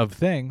lot of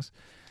things.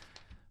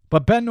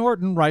 But Ben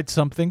Norton writes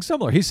something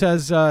similar. He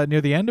says near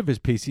the end of his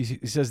piece, he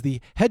says the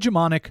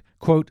hegemonic,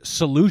 quote,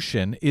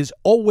 solution is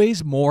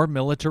always more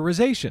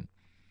militarization,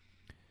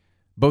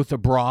 both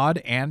abroad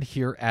and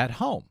here at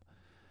home.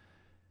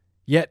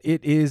 Yet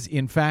it is,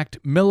 in fact,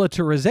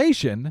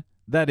 militarization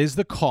that is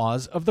the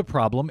cause of the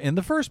problem in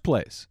the first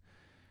place.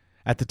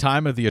 At the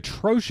time of the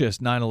atrocious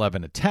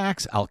 9/11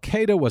 attacks,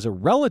 Al-Qaeda was a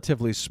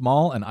relatively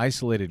small and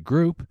isolated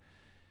group.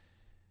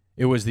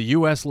 It was the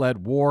U.S.-led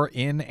war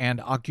in and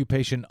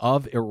occupation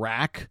of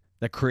Iraq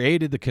that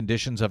created the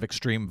conditions of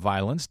extreme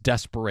violence,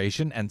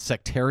 desperation, and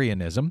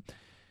sectarianism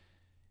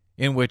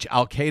in which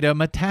Al-Qaeda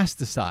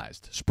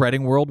metastasized,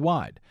 spreading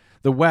worldwide.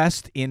 The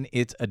West, in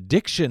its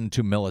addiction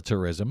to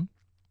militarism,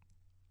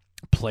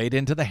 played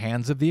into the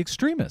hands of the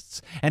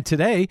extremists. And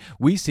today,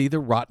 we see the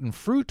rotten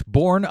fruit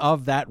born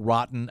of that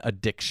rotten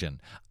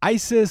addiction.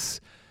 ISIS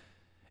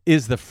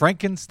is the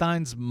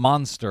Frankenstein's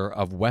monster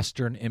of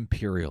Western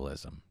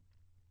imperialism,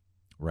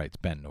 writes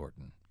Ben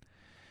Norton.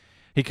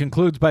 He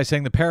concludes by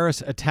saying the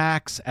Paris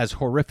attacks, as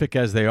horrific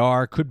as they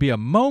are, could be a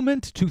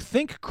moment to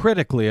think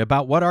critically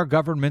about what our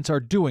governments are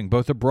doing,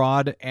 both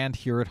abroad and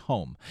here at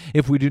home.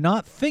 If we do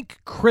not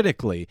think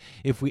critically,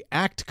 if we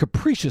act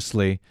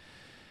capriciously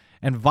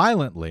and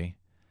violently,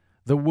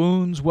 the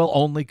wounds will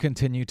only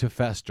continue to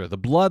fester. The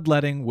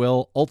bloodletting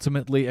will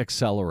ultimately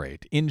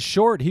accelerate. In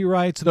short, he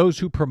writes, those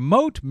who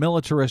promote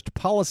militarist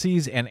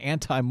policies and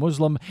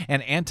anti-Muslim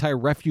and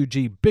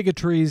anti-refugee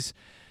bigotries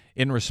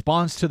in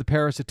response to the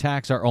Paris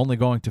attacks are only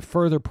going to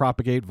further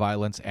propagate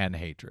violence and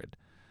hatred.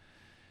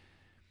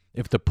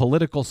 If the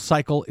political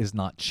cycle is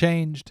not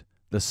changed,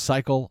 the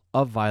cycle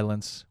of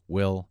violence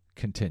will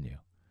continue.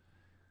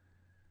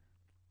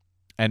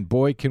 And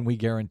boy, can we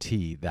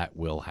guarantee that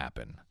will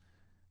happen,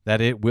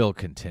 that it will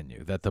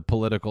continue, that the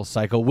political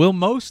cycle will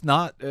most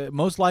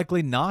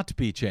likely not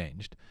be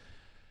changed.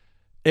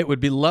 It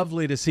would be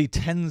lovely to see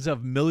tens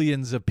of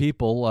millions of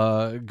people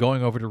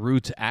going over to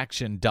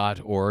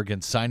rootsaction.org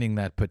and signing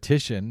that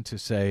petition to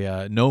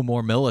say no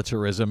more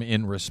militarism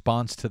in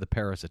response to the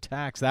Paris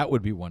attacks. That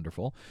would be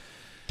wonderful.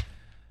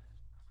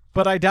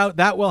 But I doubt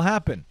that will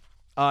happen.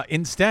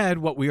 Instead,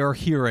 what we are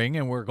hearing,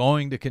 and we're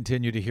going to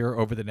continue to hear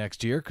over the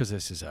next year, because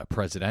this is a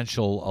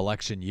presidential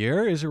election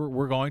year, is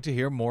we're going to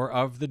hear more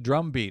of the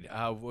drumbeat.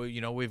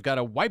 We've got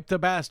to wipe the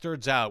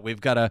bastards out.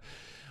 We've got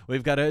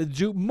to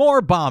do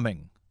more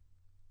bombing.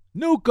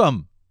 Nuke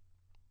 'em.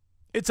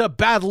 It's a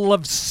battle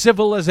of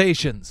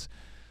civilizations.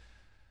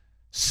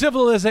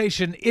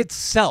 Civilization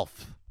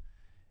itself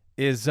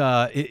is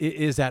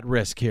at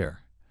risk here.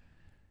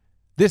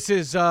 This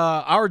is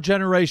our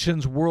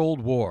generation's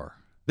World War.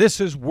 This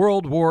is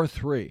World War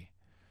III.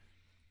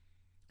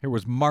 Here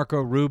was Marco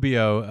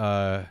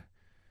Rubio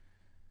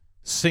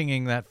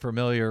singing that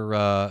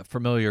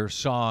familiar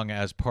song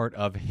as part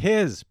of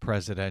his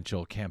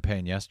presidential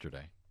campaign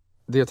yesterday.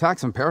 The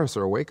attacks in Paris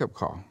are a wake-up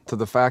call to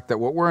the fact that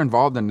what we're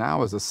involved in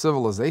now is a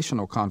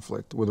civilizational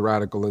conflict with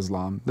radical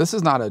Islam. This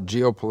is not a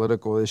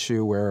geopolitical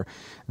issue where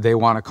they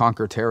want to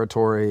conquer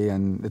territory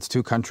and it's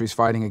two countries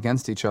fighting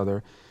against each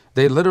other.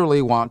 They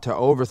literally want to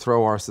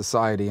overthrow our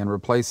society and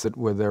replace it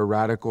with their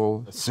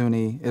radical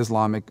Sunni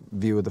Islamic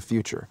view of the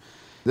future.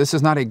 This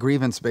is not a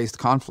grievance-based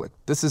conflict.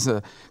 This is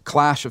a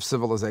clash of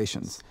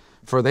civilizations.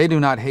 For they do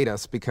not hate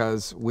us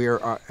because we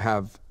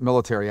have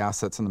military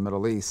assets in the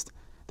Middle East.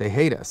 They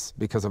hate us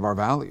because of our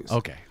values.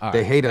 Okay. All they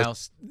right. hate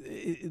us.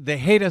 They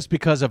hate us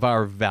because of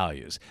our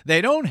values. They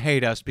don't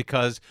hate us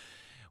because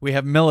we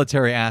have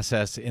military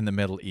assets in the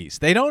Middle East.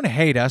 They don't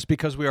hate us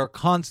because we are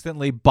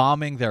constantly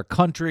bombing their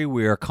country.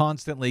 We are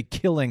constantly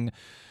killing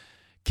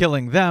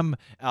them,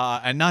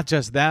 and not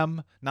just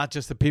them, not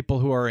just the people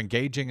who are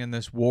engaging in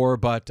this war,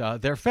 but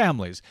their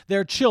families,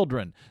 their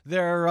children,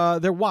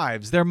 their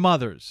wives, their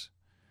mothers.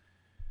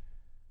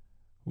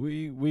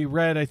 We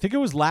read, I think it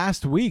was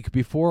last week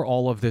before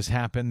all of this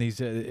happened, these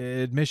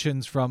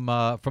admissions from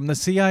the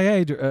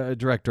CIA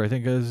director, I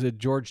think it was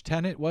George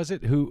Tenet, was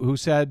it, who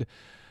said,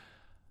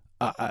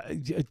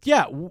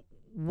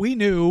 we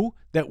knew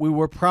that we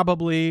were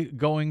probably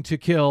going to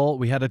kill,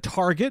 we had a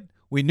target,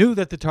 we knew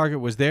that the target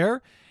was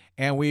there,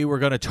 and we were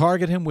going to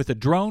target him with a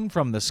drone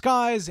from the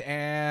skies,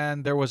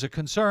 and there was a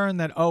concern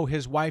that,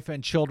 his wife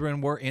and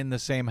children were in the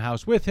same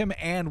house with him,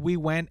 and we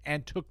went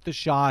and took the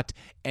shot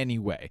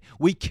anyway.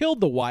 We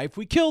killed the wife,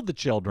 we killed the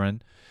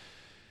children,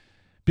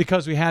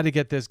 because we had to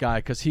get this guy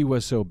because he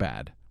was so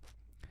bad.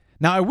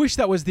 Now, I wish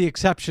that was the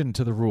exception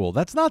to the rule.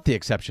 That's not the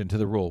exception to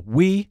the rule.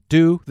 We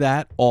do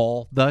that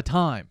all the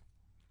time.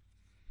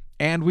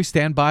 And we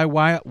stand by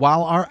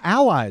while our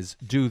allies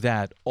do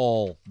that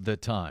all the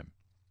time.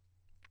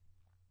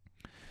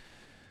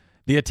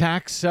 The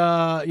attacks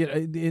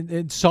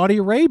in Saudi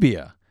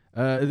Arabia,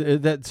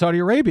 that Saudi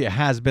Arabia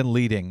has been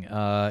leading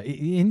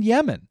in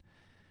Yemen,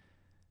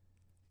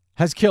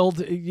 has killed,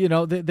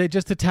 they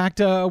just attacked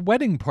a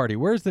wedding party.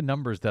 Where's the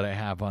numbers that I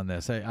have on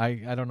this?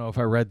 I don't know if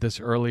I read this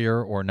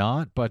earlier or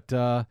not, but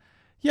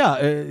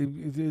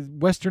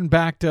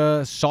Western-backed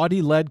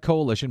Saudi-led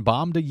coalition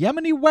bombed a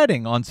Yemeni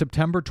wedding on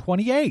September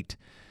 28,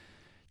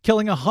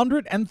 killing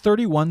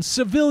 131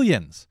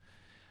 civilians.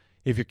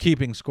 If you're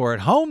keeping score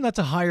at home, that's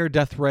a higher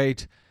death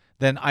rate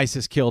than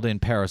ISIS killed in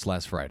Paris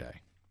last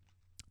Friday.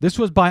 This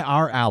was by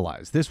our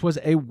allies. This was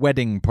a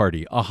wedding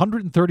party.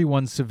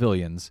 131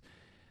 civilians.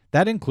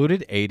 That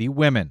included 80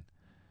 women.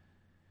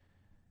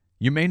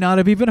 You may not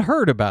have even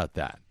heard about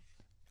that.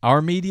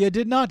 Our media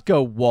did not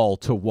go wall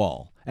to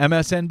wall.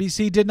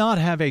 MSNBC did not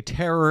have a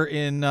terror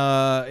in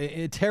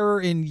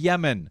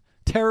Yemen,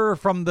 terror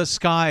from the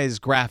skies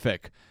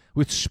graphic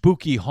with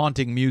spooky,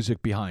 haunting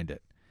music behind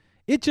it.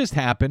 It just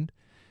happened.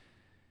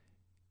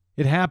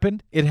 It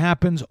happened. It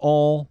happens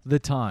all the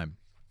time.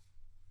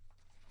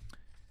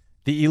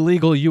 The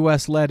illegal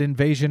U.S.-led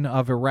invasion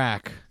of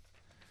Iraq,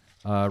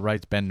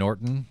 writes Ben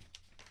Norton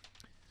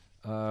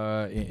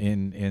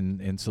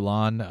in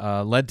Ceylon,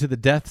 led to the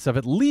deaths of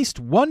at least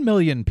 1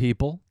 million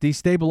people,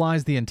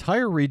 destabilized the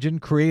entire region,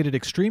 created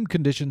extreme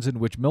conditions in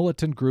which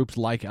militant groups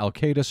like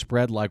Al-Qaeda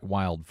spread like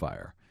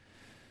wildfire,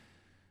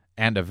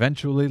 and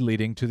eventually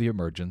leading to the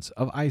emergence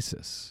of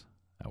ISIS.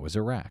 That was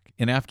Iraq.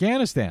 In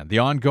Afghanistan, the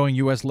ongoing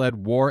U.S.-led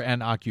war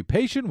and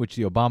occupation, which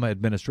the Obama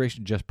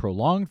administration just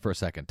prolonged for a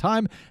second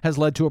time, has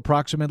led to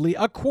approximately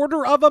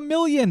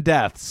 250,000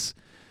 deaths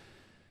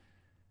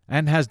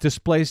and has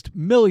displaced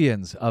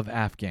millions of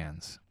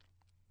Afghans.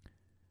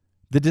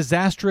 The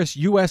disastrous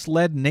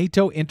U.S.-led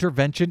NATO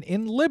intervention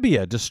in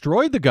Libya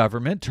destroyed the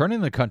government, turning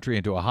the country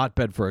into a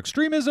hotbed for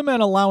extremism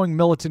and allowing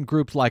militant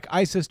groups like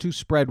ISIS to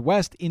spread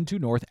west into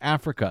North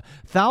Africa.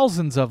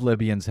 Thousands of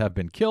Libyans have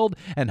been killed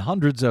and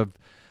hundreds of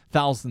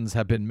thousands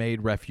have been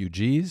made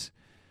refugees.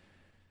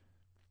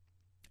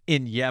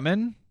 In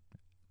Yemen,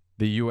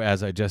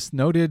 as I just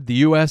noted, the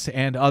U.S.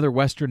 and other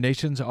Western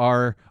nations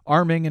are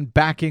arming and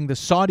backing the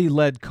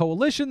Saudi-led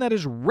coalition that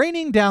is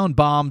raining down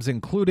bombs,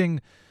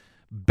 including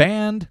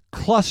banned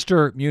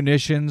cluster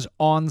munitions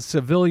on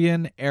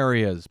civilian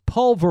areas,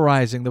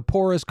 pulverizing the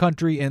poorest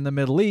country in the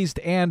Middle East.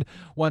 And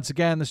once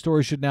again, the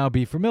story should now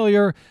be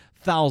familiar.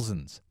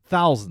 Thousands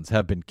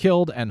have been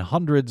killed and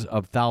hundreds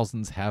of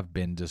thousands have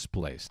been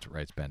displaced,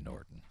 writes Ben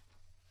Norton.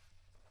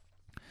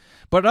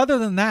 But other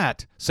than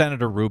that,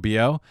 Senator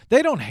Rubio,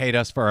 they don't hate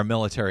us for our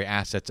military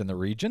assets in the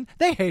region.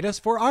 They hate us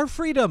for our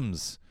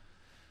freedoms.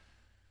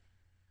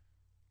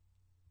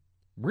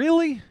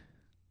 Really?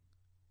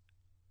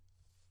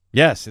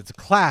 Yes, it's a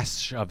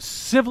clash of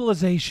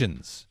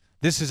civilizations.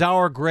 This is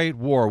our great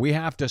war. We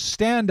have to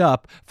stand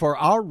up for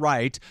our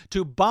right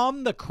to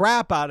bomb the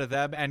crap out of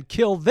them and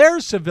kill their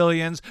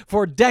civilians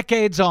for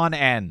decades on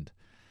end.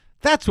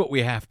 That's what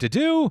we have to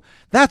do.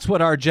 That's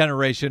what our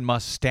generation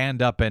must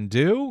stand up and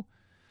do.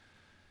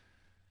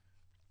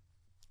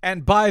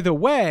 And by the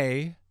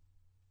way,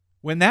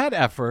 when that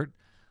effort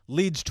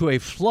leads to a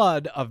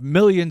flood of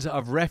millions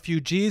of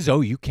refugees,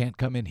 you can't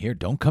come in here.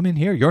 Don't come in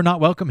here. You're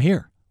not welcome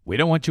here. We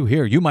don't want you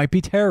here. You might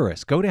be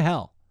terrorists. Go to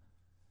hell.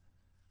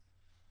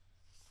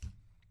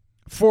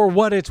 For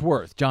what it's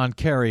worth, John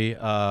Kerry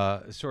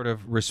sort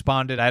of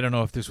responded, I don't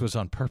know if this was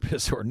on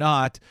purpose or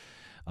not,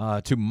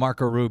 to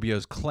Marco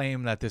Rubio's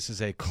claim that this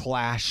is a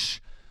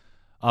clash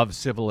of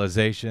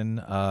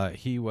civilization.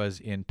 He was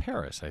in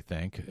Paris, I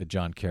think,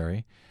 John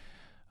Kerry.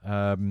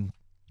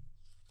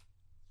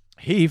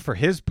 He, for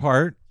his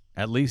part,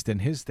 at least in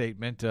his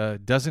statement,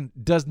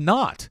 does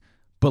not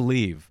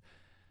believe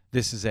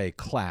this is a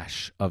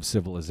clash of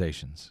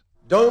civilizations.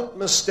 Don't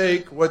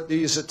mistake what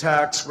these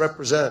attacks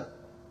represent.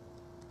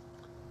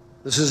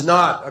 This is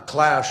not a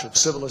clash of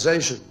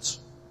civilizations.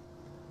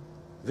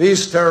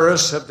 These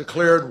terrorists have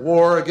declared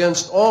war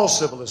against all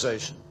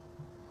civilization.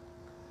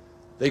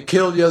 They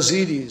kill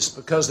Yazidis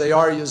because they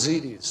are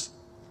Yazidis.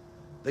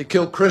 They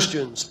kill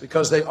Christians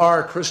because they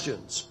are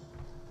Christians.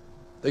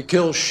 They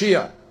kill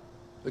Shia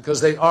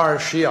because they are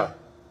Shia.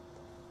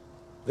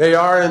 They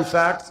are, in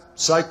fact,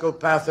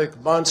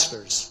 psychopathic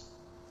monsters.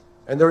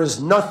 And there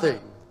is nothing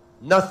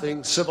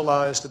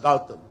civilized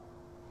about them.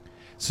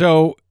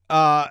 So,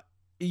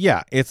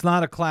 yeah, it's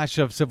not a clash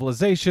of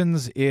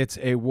civilizations. It's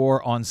a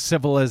war on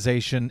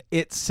civilization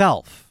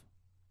itself,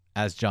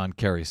 as John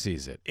Kerry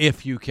sees it.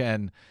 If you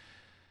can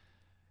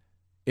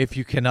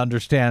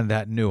understand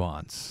that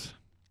nuance.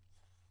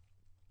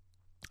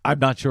 I'm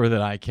not sure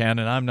that I can,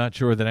 and I'm not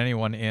sure that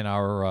anyone in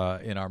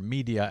our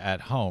media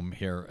at home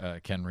here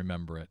can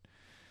remember it.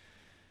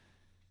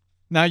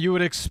 Now, you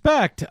would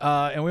expect,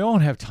 and we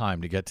won't have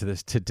time to get to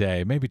this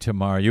today, maybe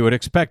tomorrow, you would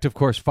expect, of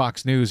course,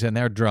 Fox News and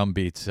their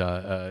drumbeats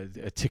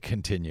to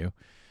continue.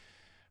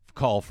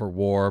 Call for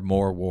war,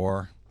 more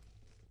war.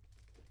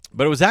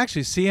 But it was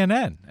actually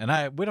CNN,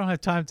 and we don't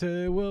have time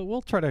to,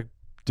 we'll try to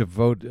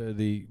devote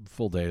the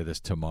full day to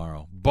this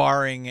tomorrow,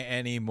 barring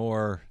any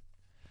more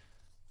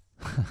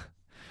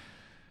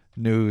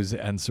news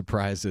and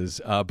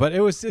surprises. But it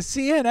was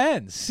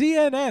CNN.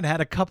 CNN had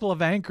a couple of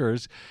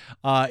anchors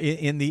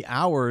in the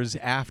hours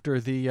after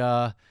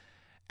the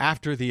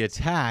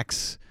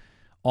attacks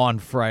on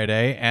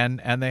Friday,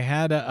 and they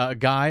had a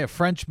guy, a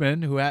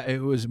Frenchman who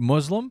was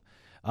Muslim,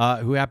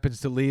 who happens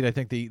to lead, I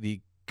think,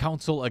 the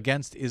Council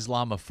Against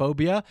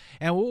Islamophobia.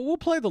 And we'll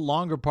play the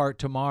longer part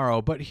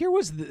tomorrow. But here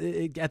was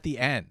at the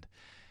end.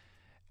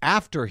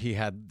 After he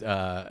had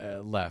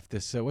left,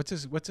 this what's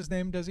his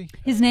name? Does he?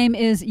 His name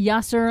is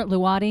Yasser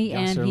Louadi,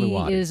 and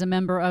he is a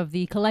member of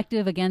the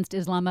Collective Against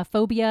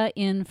Islamophobia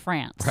in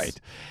France. Right,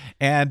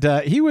 and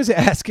he was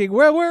asking,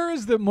 where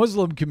is the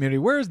Muslim community?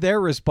 Where is their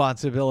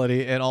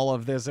responsibility in all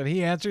of this? And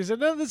he answered, he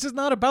said, no, this is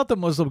not about the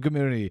Muslim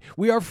community.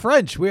 We are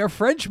French. We are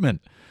Frenchmen.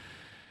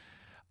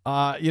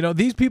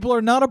 These people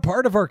are not a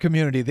part of our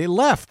community. They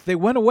left. They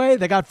went away.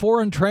 They got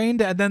foreign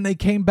trained, and then they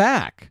came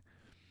back.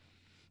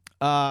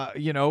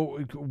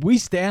 We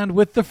stand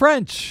with the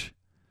French.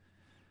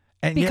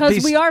 And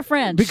because we are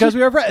French. Because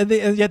we are French.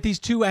 And yet these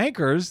two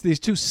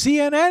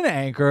CNN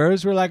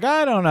anchors were like,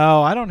 I don't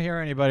know. I don't hear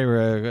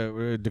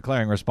anybody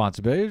declaring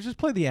responsibility. Just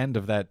play the end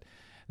of that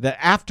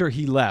after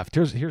he left.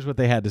 Here's what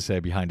they had to say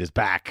behind his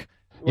back.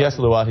 Yes,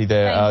 Louati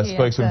there,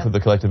 spokesman for the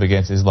Collective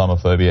Against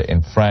Islamophobia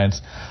in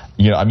France.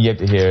 I'm yet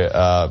to hear,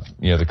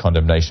 the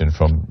condemnation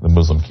from the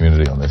Muslim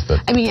community on this.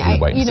 But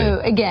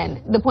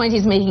again, the point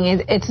he's making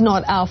is it's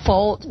not our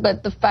fault,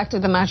 but the fact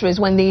of the matter is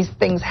when these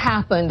things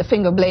happen, the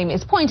finger blame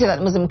is pointed at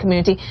the Muslim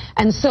community,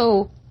 and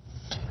so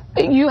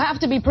you have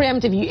to be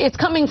preemptive. It's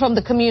coming from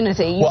the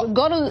community. You've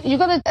got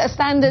to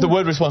stand in. The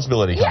word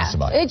responsibility comes to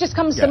mind. It just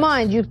comes to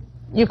mind.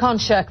 You can't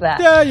shirk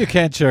that. Yeah, you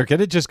can't shirk it.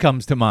 It just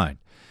comes to mind.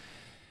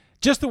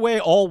 Just the way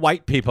all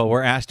white people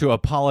were asked to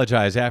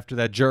apologize after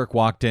that jerk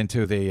walked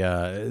into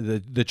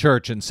the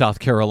church in South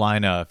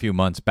Carolina a few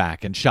months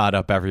back and shot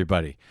up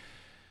everybody.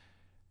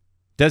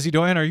 Desi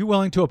Doyen, are you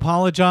willing to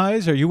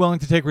apologize? Are you willing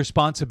to take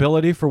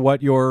responsibility for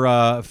what your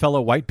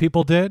fellow white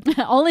people did?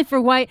 Only for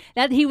white.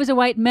 That he was a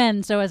white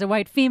man, so as a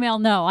white female,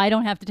 no, I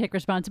don't have to take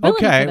responsibility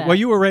for that. Okay, well,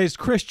 you were raised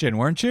Christian,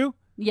 weren't you?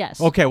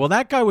 Yes. Okay, well,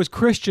 that guy was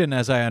Christian,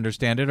 as I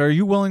understand it. Are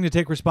you willing to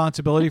take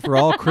responsibility for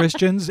all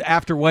Christians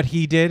after what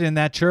he did in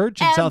that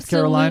church in South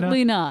Carolina?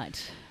 Absolutely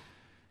not.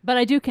 But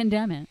I do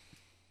condemn it.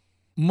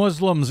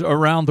 Muslims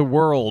around the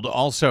world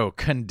also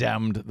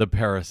condemned the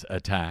Paris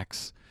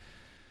attacks.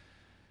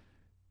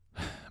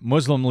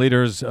 Muslim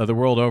leaders the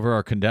world over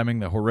are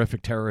condemning the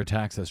horrific terror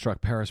attacks that struck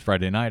Paris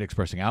Friday night,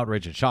 expressing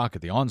outrage and shock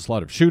at the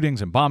onslaught of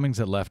shootings and bombings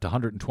that left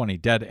 120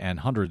 dead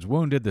and hundreds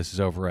wounded. This is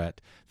over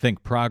at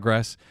Think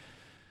Progress.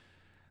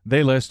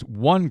 They list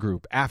one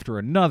group after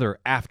another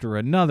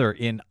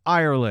in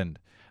Ireland,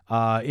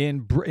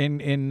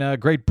 in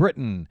Great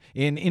Britain,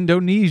 in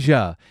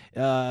Indonesia,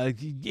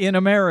 in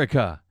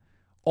America,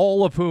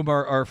 all of whom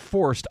are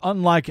forced,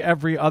 unlike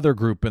every other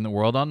group in the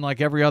world,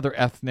 unlike every other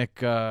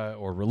ethnic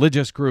or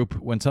religious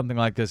group, when something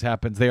like this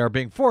happens, they are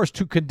being forced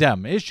to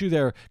condemn, issue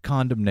their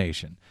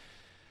condemnation.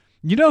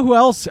 You know who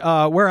else?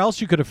 Where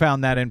else you could have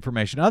found that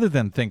information other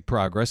than Think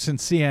Progress,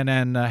 since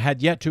CNN had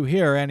yet to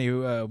hear any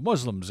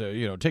Muslims,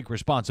 take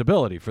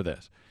responsibility for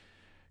this,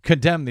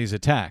 condemn these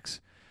attacks.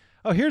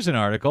 Oh, here's an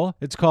article.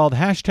 It's called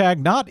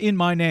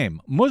 #NotInMyName.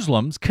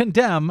 Muslims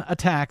condemn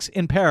attacks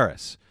in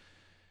Paris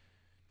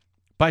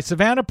by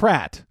Savannah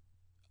Pratt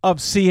of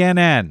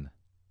CNN.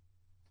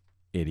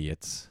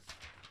 Idiots.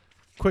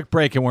 Quick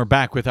break, and we're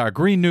back with our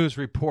Green News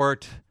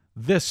Report.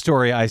 This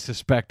story, I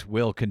suspect,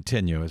 will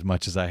continue, as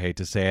much as I hate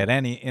to say it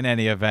in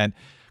any event.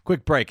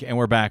 Quick break, and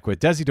we're back with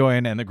Desi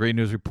Doyen and the Green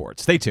News Report.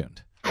 Stay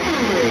tuned.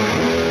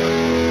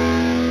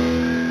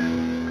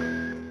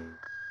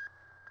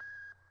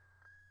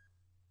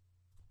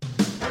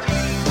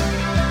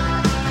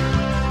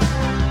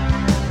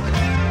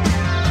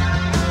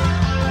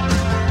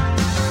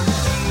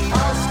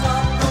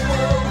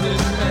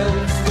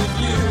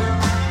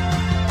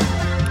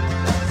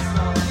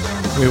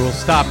 We will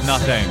stop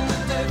nothing.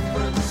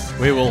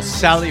 We will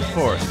sally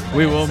forth.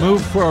 We will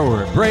move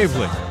forward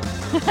bravely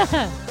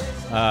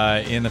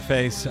in the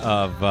face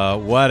of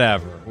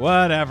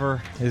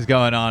whatever is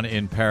going on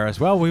in Paris.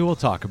 Well, we will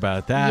talk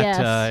about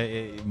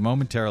that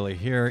momentarily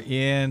here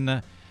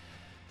in...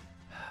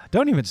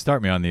 Don't even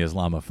start me on the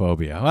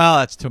Islamophobia. Well,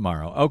 that's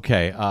tomorrow.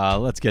 Okay,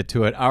 let's get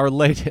to it. Our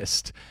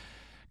latest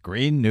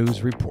Green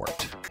News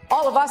Report.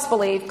 All of us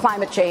believe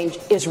climate change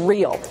is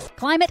real.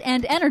 Climate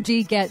and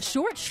energy get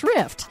short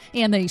shrift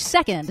in the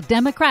second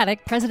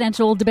Democratic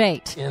presidential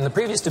debate. In the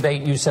previous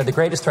debate, you said the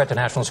greatest threat to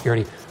national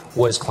security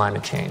was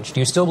climate change. Do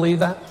you still believe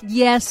that?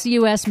 Yes,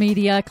 U.S.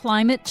 media,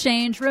 climate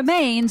change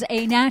remains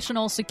a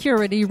national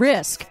security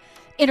risk.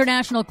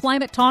 International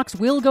climate talks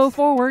will go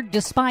forward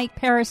despite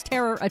Paris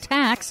terror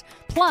attacks.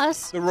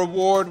 Plus, the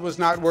reward was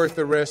not worth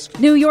the risk.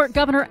 New York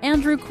Governor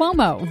Andrew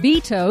Cuomo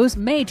vetoes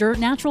major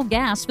natural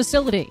gas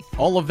facility.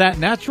 All of that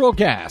natural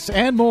gas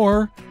and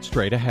more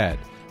straight ahead.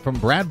 From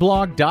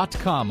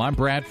BradBlog.com, I'm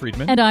Brad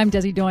Friedman. And I'm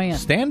Desi Doyen.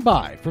 Stand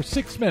by for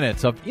 6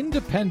 minutes of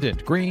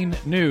independent green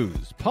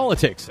news,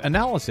 politics,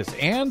 analysis,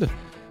 and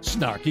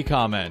snarky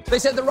comment. They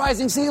said the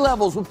rising sea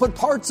levels would put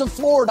parts of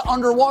Florida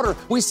underwater.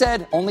 We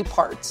said only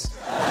parts.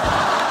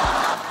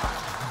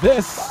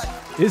 This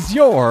is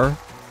your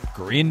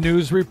Green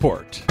News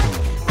Report.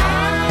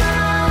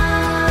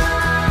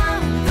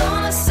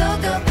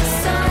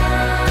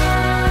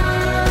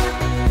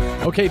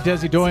 Okay,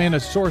 Desi Doyen,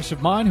 a source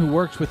of mine who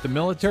works with the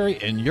military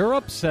in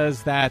Europe,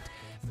 says that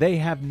they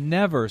have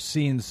never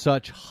seen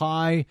such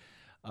high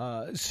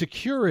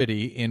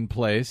security in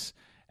place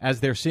as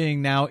they're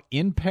seeing now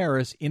in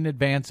Paris in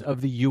advance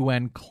of the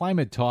UN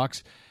climate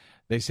talks.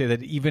 They say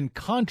that even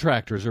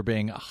contractors are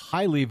being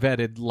highly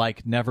vetted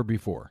like never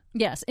before.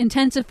 Yes,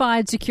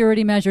 intensified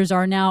security measures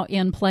are now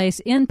in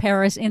place in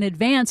Paris in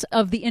advance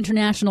of the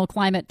International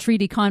Climate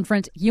Treaty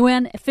Conference.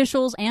 UN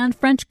officials and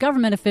French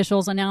government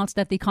officials announced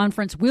that the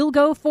conference will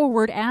go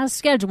forward as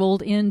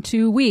scheduled in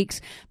 2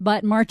 weeks,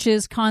 but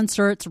marches,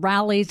 concerts,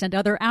 rallies, and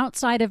other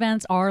outside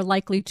events are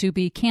likely to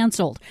be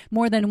canceled.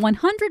 More than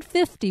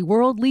 150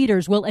 world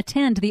leaders will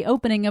attend the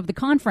opening of the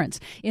conference,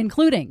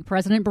 including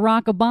President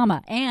Barack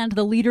Obama and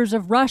the leaders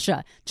of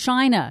Russia,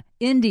 China,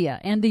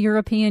 India, and the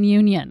European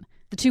Union.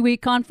 The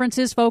 2-week conference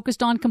is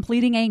focused on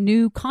completing a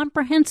new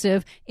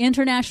comprehensive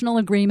international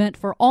agreement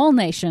for all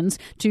nations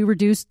to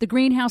reduce the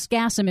greenhouse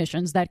gas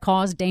emissions that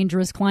cause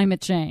dangerous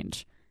climate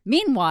change.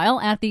 Meanwhile,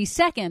 at the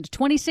second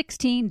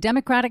 2016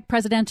 Democratic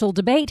presidential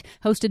debate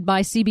hosted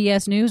by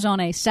CBS News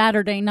on a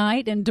Saturday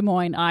night in Des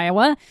Moines,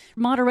 Iowa,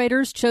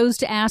 moderators chose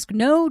to ask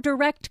no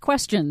direct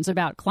questions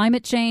about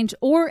climate change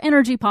or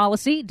energy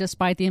policy,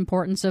 despite the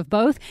importance of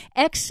both,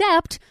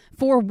 except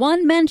for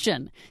one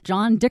mention.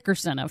 John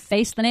Dickerson of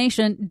Face the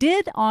Nation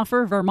did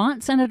offer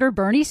Vermont Senator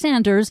Bernie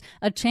Sanders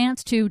a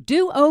chance to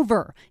do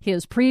over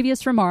his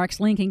previous remarks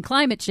linking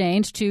climate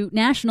change to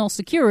national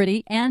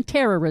security and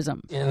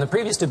terrorism. In the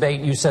previous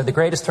debate, you said the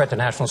greatest threat to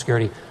national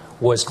security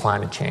was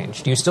climate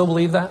change. Do you still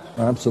believe that?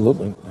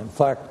 Absolutely. In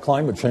fact,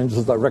 climate change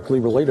is directly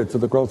related to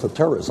the growth of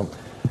terrorism.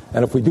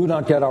 And if we do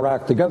not get our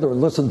act together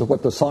and listen to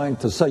what the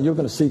scientists say, you're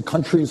going to see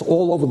countries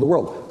all over the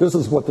world. This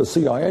is what the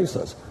CIA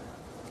says.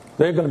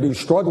 They're going to be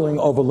struggling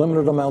over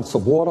limited amounts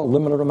of water,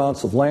 limited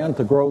amounts of land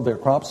to grow their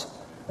crops,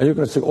 and you're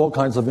going to see all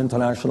kinds of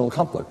international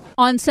conflict.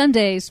 On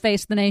Sunday's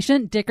Face the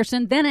Nation,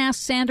 Dickerson then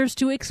asked Sanders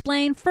to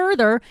explain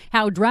further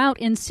how drought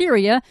in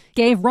Syria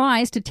gave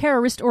rise to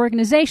terrorist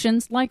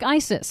organizations like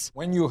ISIS.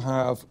 When you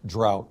have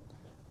drought,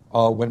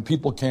 when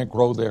people can't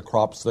grow their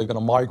crops, they're going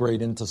to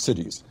migrate into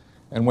cities.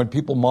 And when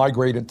people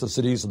migrate into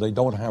cities and they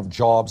don't have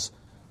jobs,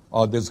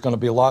 there's going to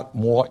be a lot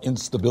more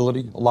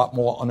instability, a lot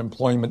more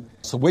unemployment.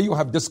 So where you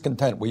have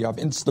discontent, where you have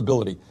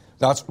instability,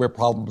 that's where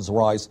problems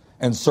arise.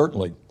 And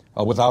certainly,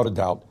 without a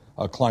doubt,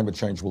 climate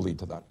change will lead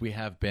to that. We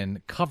have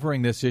been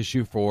covering this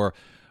issue for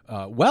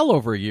well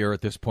over a year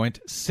at this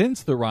point,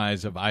 since the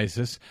rise of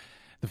ISIS.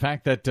 The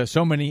fact that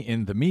so many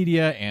in the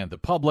media and the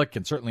public,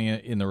 and certainly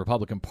in the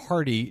Republican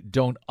Party,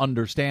 don't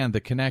understand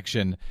the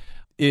connection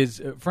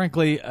is,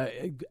 frankly,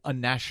 a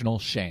national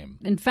shame.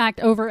 In fact,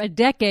 over a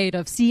decade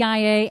of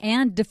CIA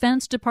and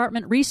Defense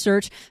Department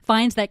research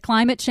finds that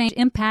climate change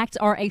impacts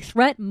are a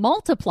threat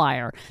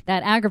multiplier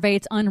that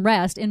aggravates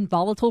unrest in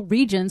volatile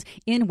regions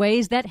in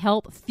ways that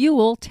help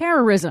fuel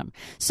terrorism.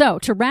 So,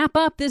 to wrap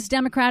up this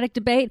Democratic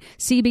debate,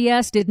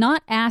 CBS did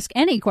not ask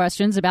any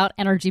questions about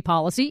energy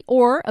policy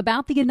or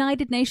about the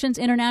United Nations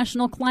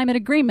International Climate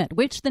Agreement,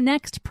 which the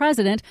next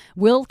president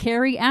will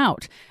carry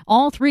out.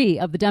 All three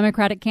of the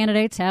Democratic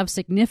candidates have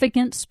significant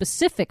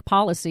specific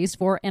policies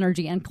for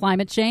energy and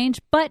climate change,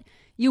 but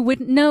you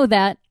wouldn't know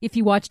that if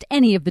you watched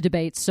any of the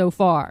debates so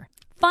far.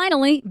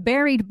 Finally,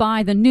 buried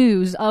by the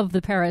news of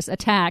the Paris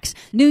attacks,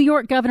 New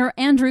York Governor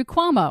Andrew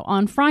Cuomo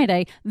on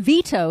Friday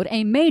vetoed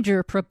a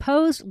major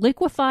proposed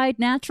liquefied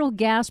natural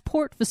gas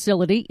port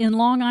facility in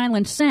Long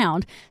Island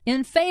Sound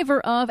in favor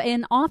of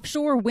an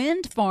offshore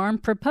wind farm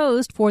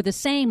proposed for the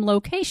same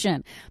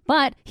location.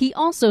 But he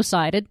also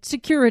cited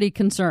security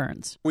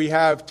concerns. We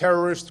have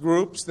terrorist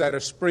groups that are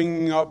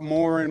springing up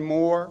more and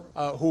more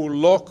who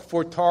look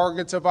for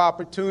targets of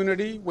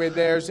opportunity where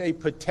there's a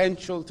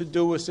potential to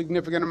do a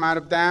significant amount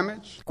of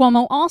damage.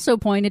 Cuomo also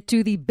pointed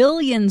to the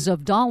billions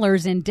of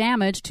dollars in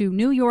damage to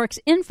New York's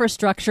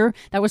infrastructure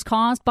that was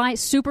caused by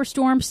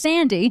Superstorm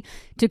Sandy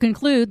to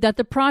conclude that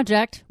the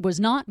project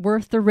was not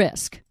worth the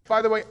risk.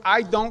 By the way,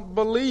 I don't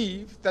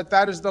believe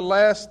that is the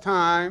last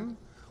time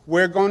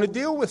we're going to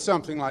deal with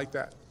something like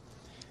that.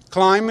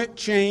 Climate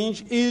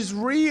change is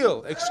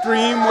real.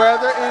 Extreme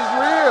weather is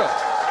real.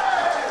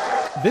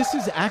 This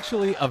is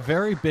actually a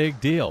very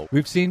big deal.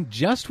 We've seen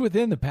just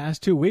within the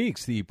past 2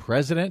 weeks the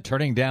president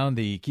turning down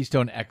the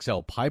Keystone XL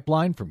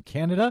pipeline from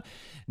Canada.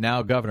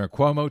 Now Governor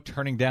Cuomo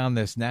turning down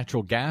this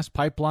natural gas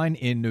pipeline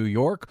in New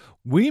York.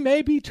 We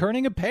may be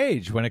turning a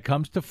page when it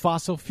comes to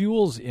fossil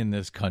fuels in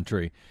this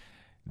country.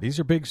 These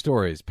are big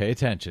stories. Pay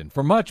attention.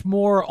 For much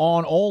more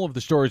on all of the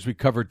stories we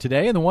covered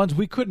today and the ones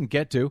we couldn't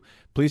get to,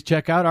 please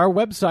check out our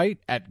website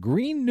at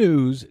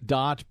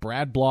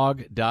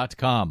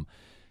greennews.bradblog.com.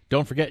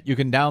 Don't forget, you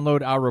can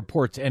download our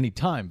reports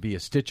anytime via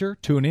Stitcher,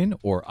 TuneIn,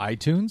 or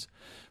iTunes.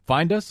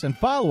 Find us and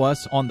follow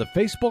us on the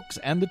Facebooks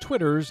and the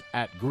Twitters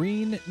at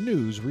Green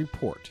News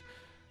Report.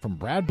 From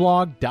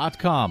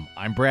bradblog.com,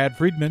 I'm Brad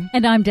Friedman.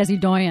 And I'm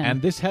Desi Doyen.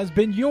 And this has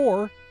been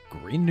your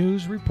Green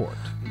News Report.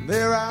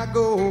 There I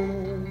go,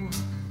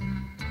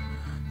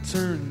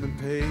 turn the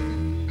page.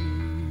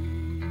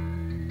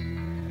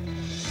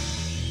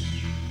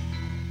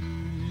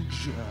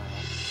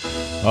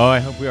 Oh, I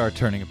hope we are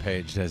turning a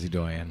page, Desi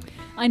Doyen.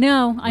 I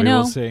know. We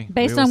will see.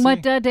 Based on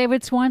what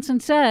David Swanson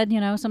said,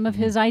 some of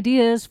his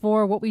ideas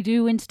for what we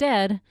do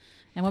instead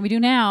and what we do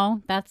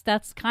now,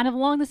 that's kind of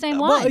along the same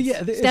lines.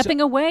 Stepping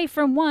away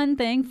from one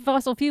thing,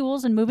 fossil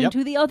fuels, and moving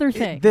to the other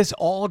thing. This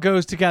all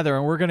goes together,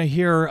 and we're going to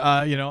hear,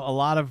 a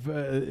lot of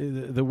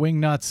the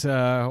wingnuts.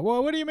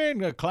 Well, what do you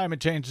mean climate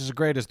change is the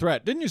greatest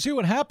threat? Didn't you see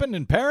what happened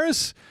in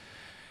Paris?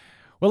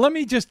 Well, let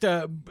me just,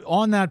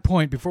 on that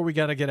point, before we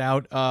got to get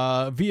out,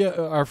 via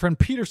our friend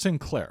Peter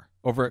Sinclair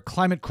over at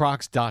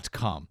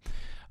climatecrocs.com.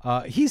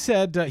 He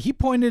said, he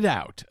pointed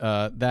out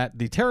that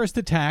the terrorist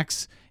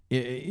attacks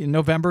in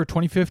November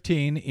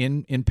 2015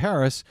 in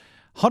Paris,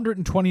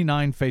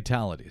 129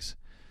 fatalities.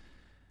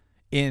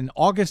 In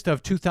August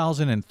of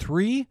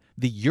 2003,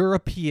 the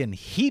European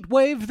heat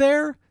wave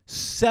there,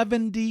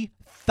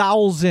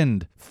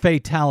 70,000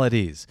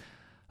 fatalities.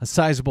 A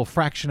sizable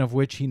fraction of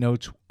which he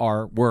notes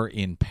were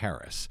in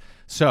Paris.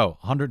 So,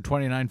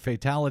 129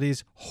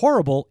 fatalities,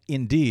 horrible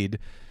indeed.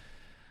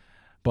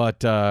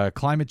 But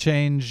climate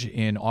change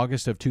in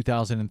August of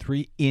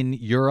 2003 in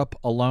Europe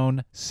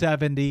alone,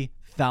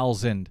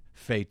 70,000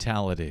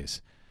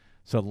 fatalities.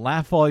 So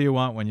laugh all you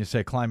want when you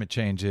say climate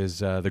change is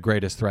the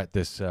greatest threat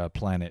this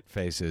planet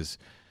faces.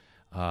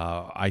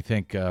 I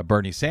think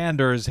Bernie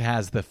Sanders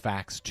has the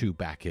facts to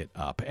back it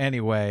up.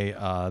 Anyway,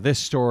 this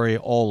story,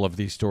 all of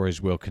these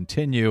stories will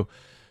continue.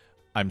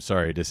 I'm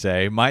sorry to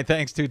say. My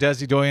thanks to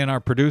Desi Doyen, our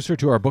producer,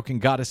 to our booking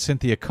goddess,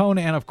 Cynthia Cohn,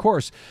 and, of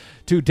course,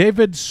 to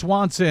David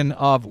Swanson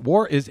of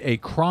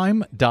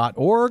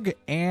warisacrime.org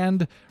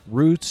and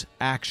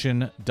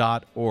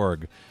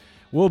rootsaction.org.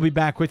 We'll be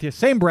back with you.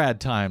 Same Brad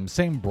time,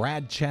 same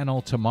Brad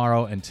channel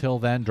tomorrow. Until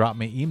then, drop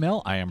me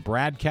email. I am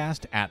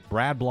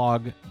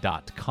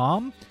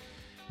bradcast@bradblog.com.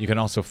 You can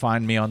also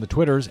find me on the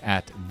Twitters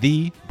at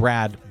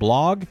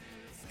 @TheBradBlog.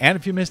 And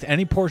if you missed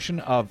any portion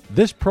of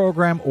this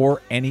program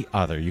or any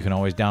other, you can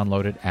always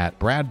download it at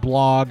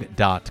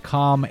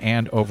bradblog.com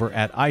and over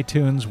at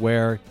iTunes,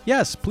 where,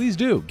 yes, please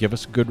do give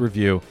us a good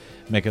review.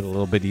 Make it a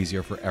little bit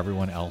easier for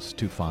everyone else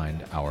to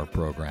find our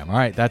program. All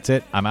right, that's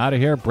it. I'm out of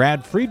here.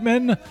 Brad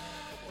Friedman.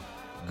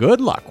 Good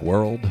luck,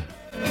 world.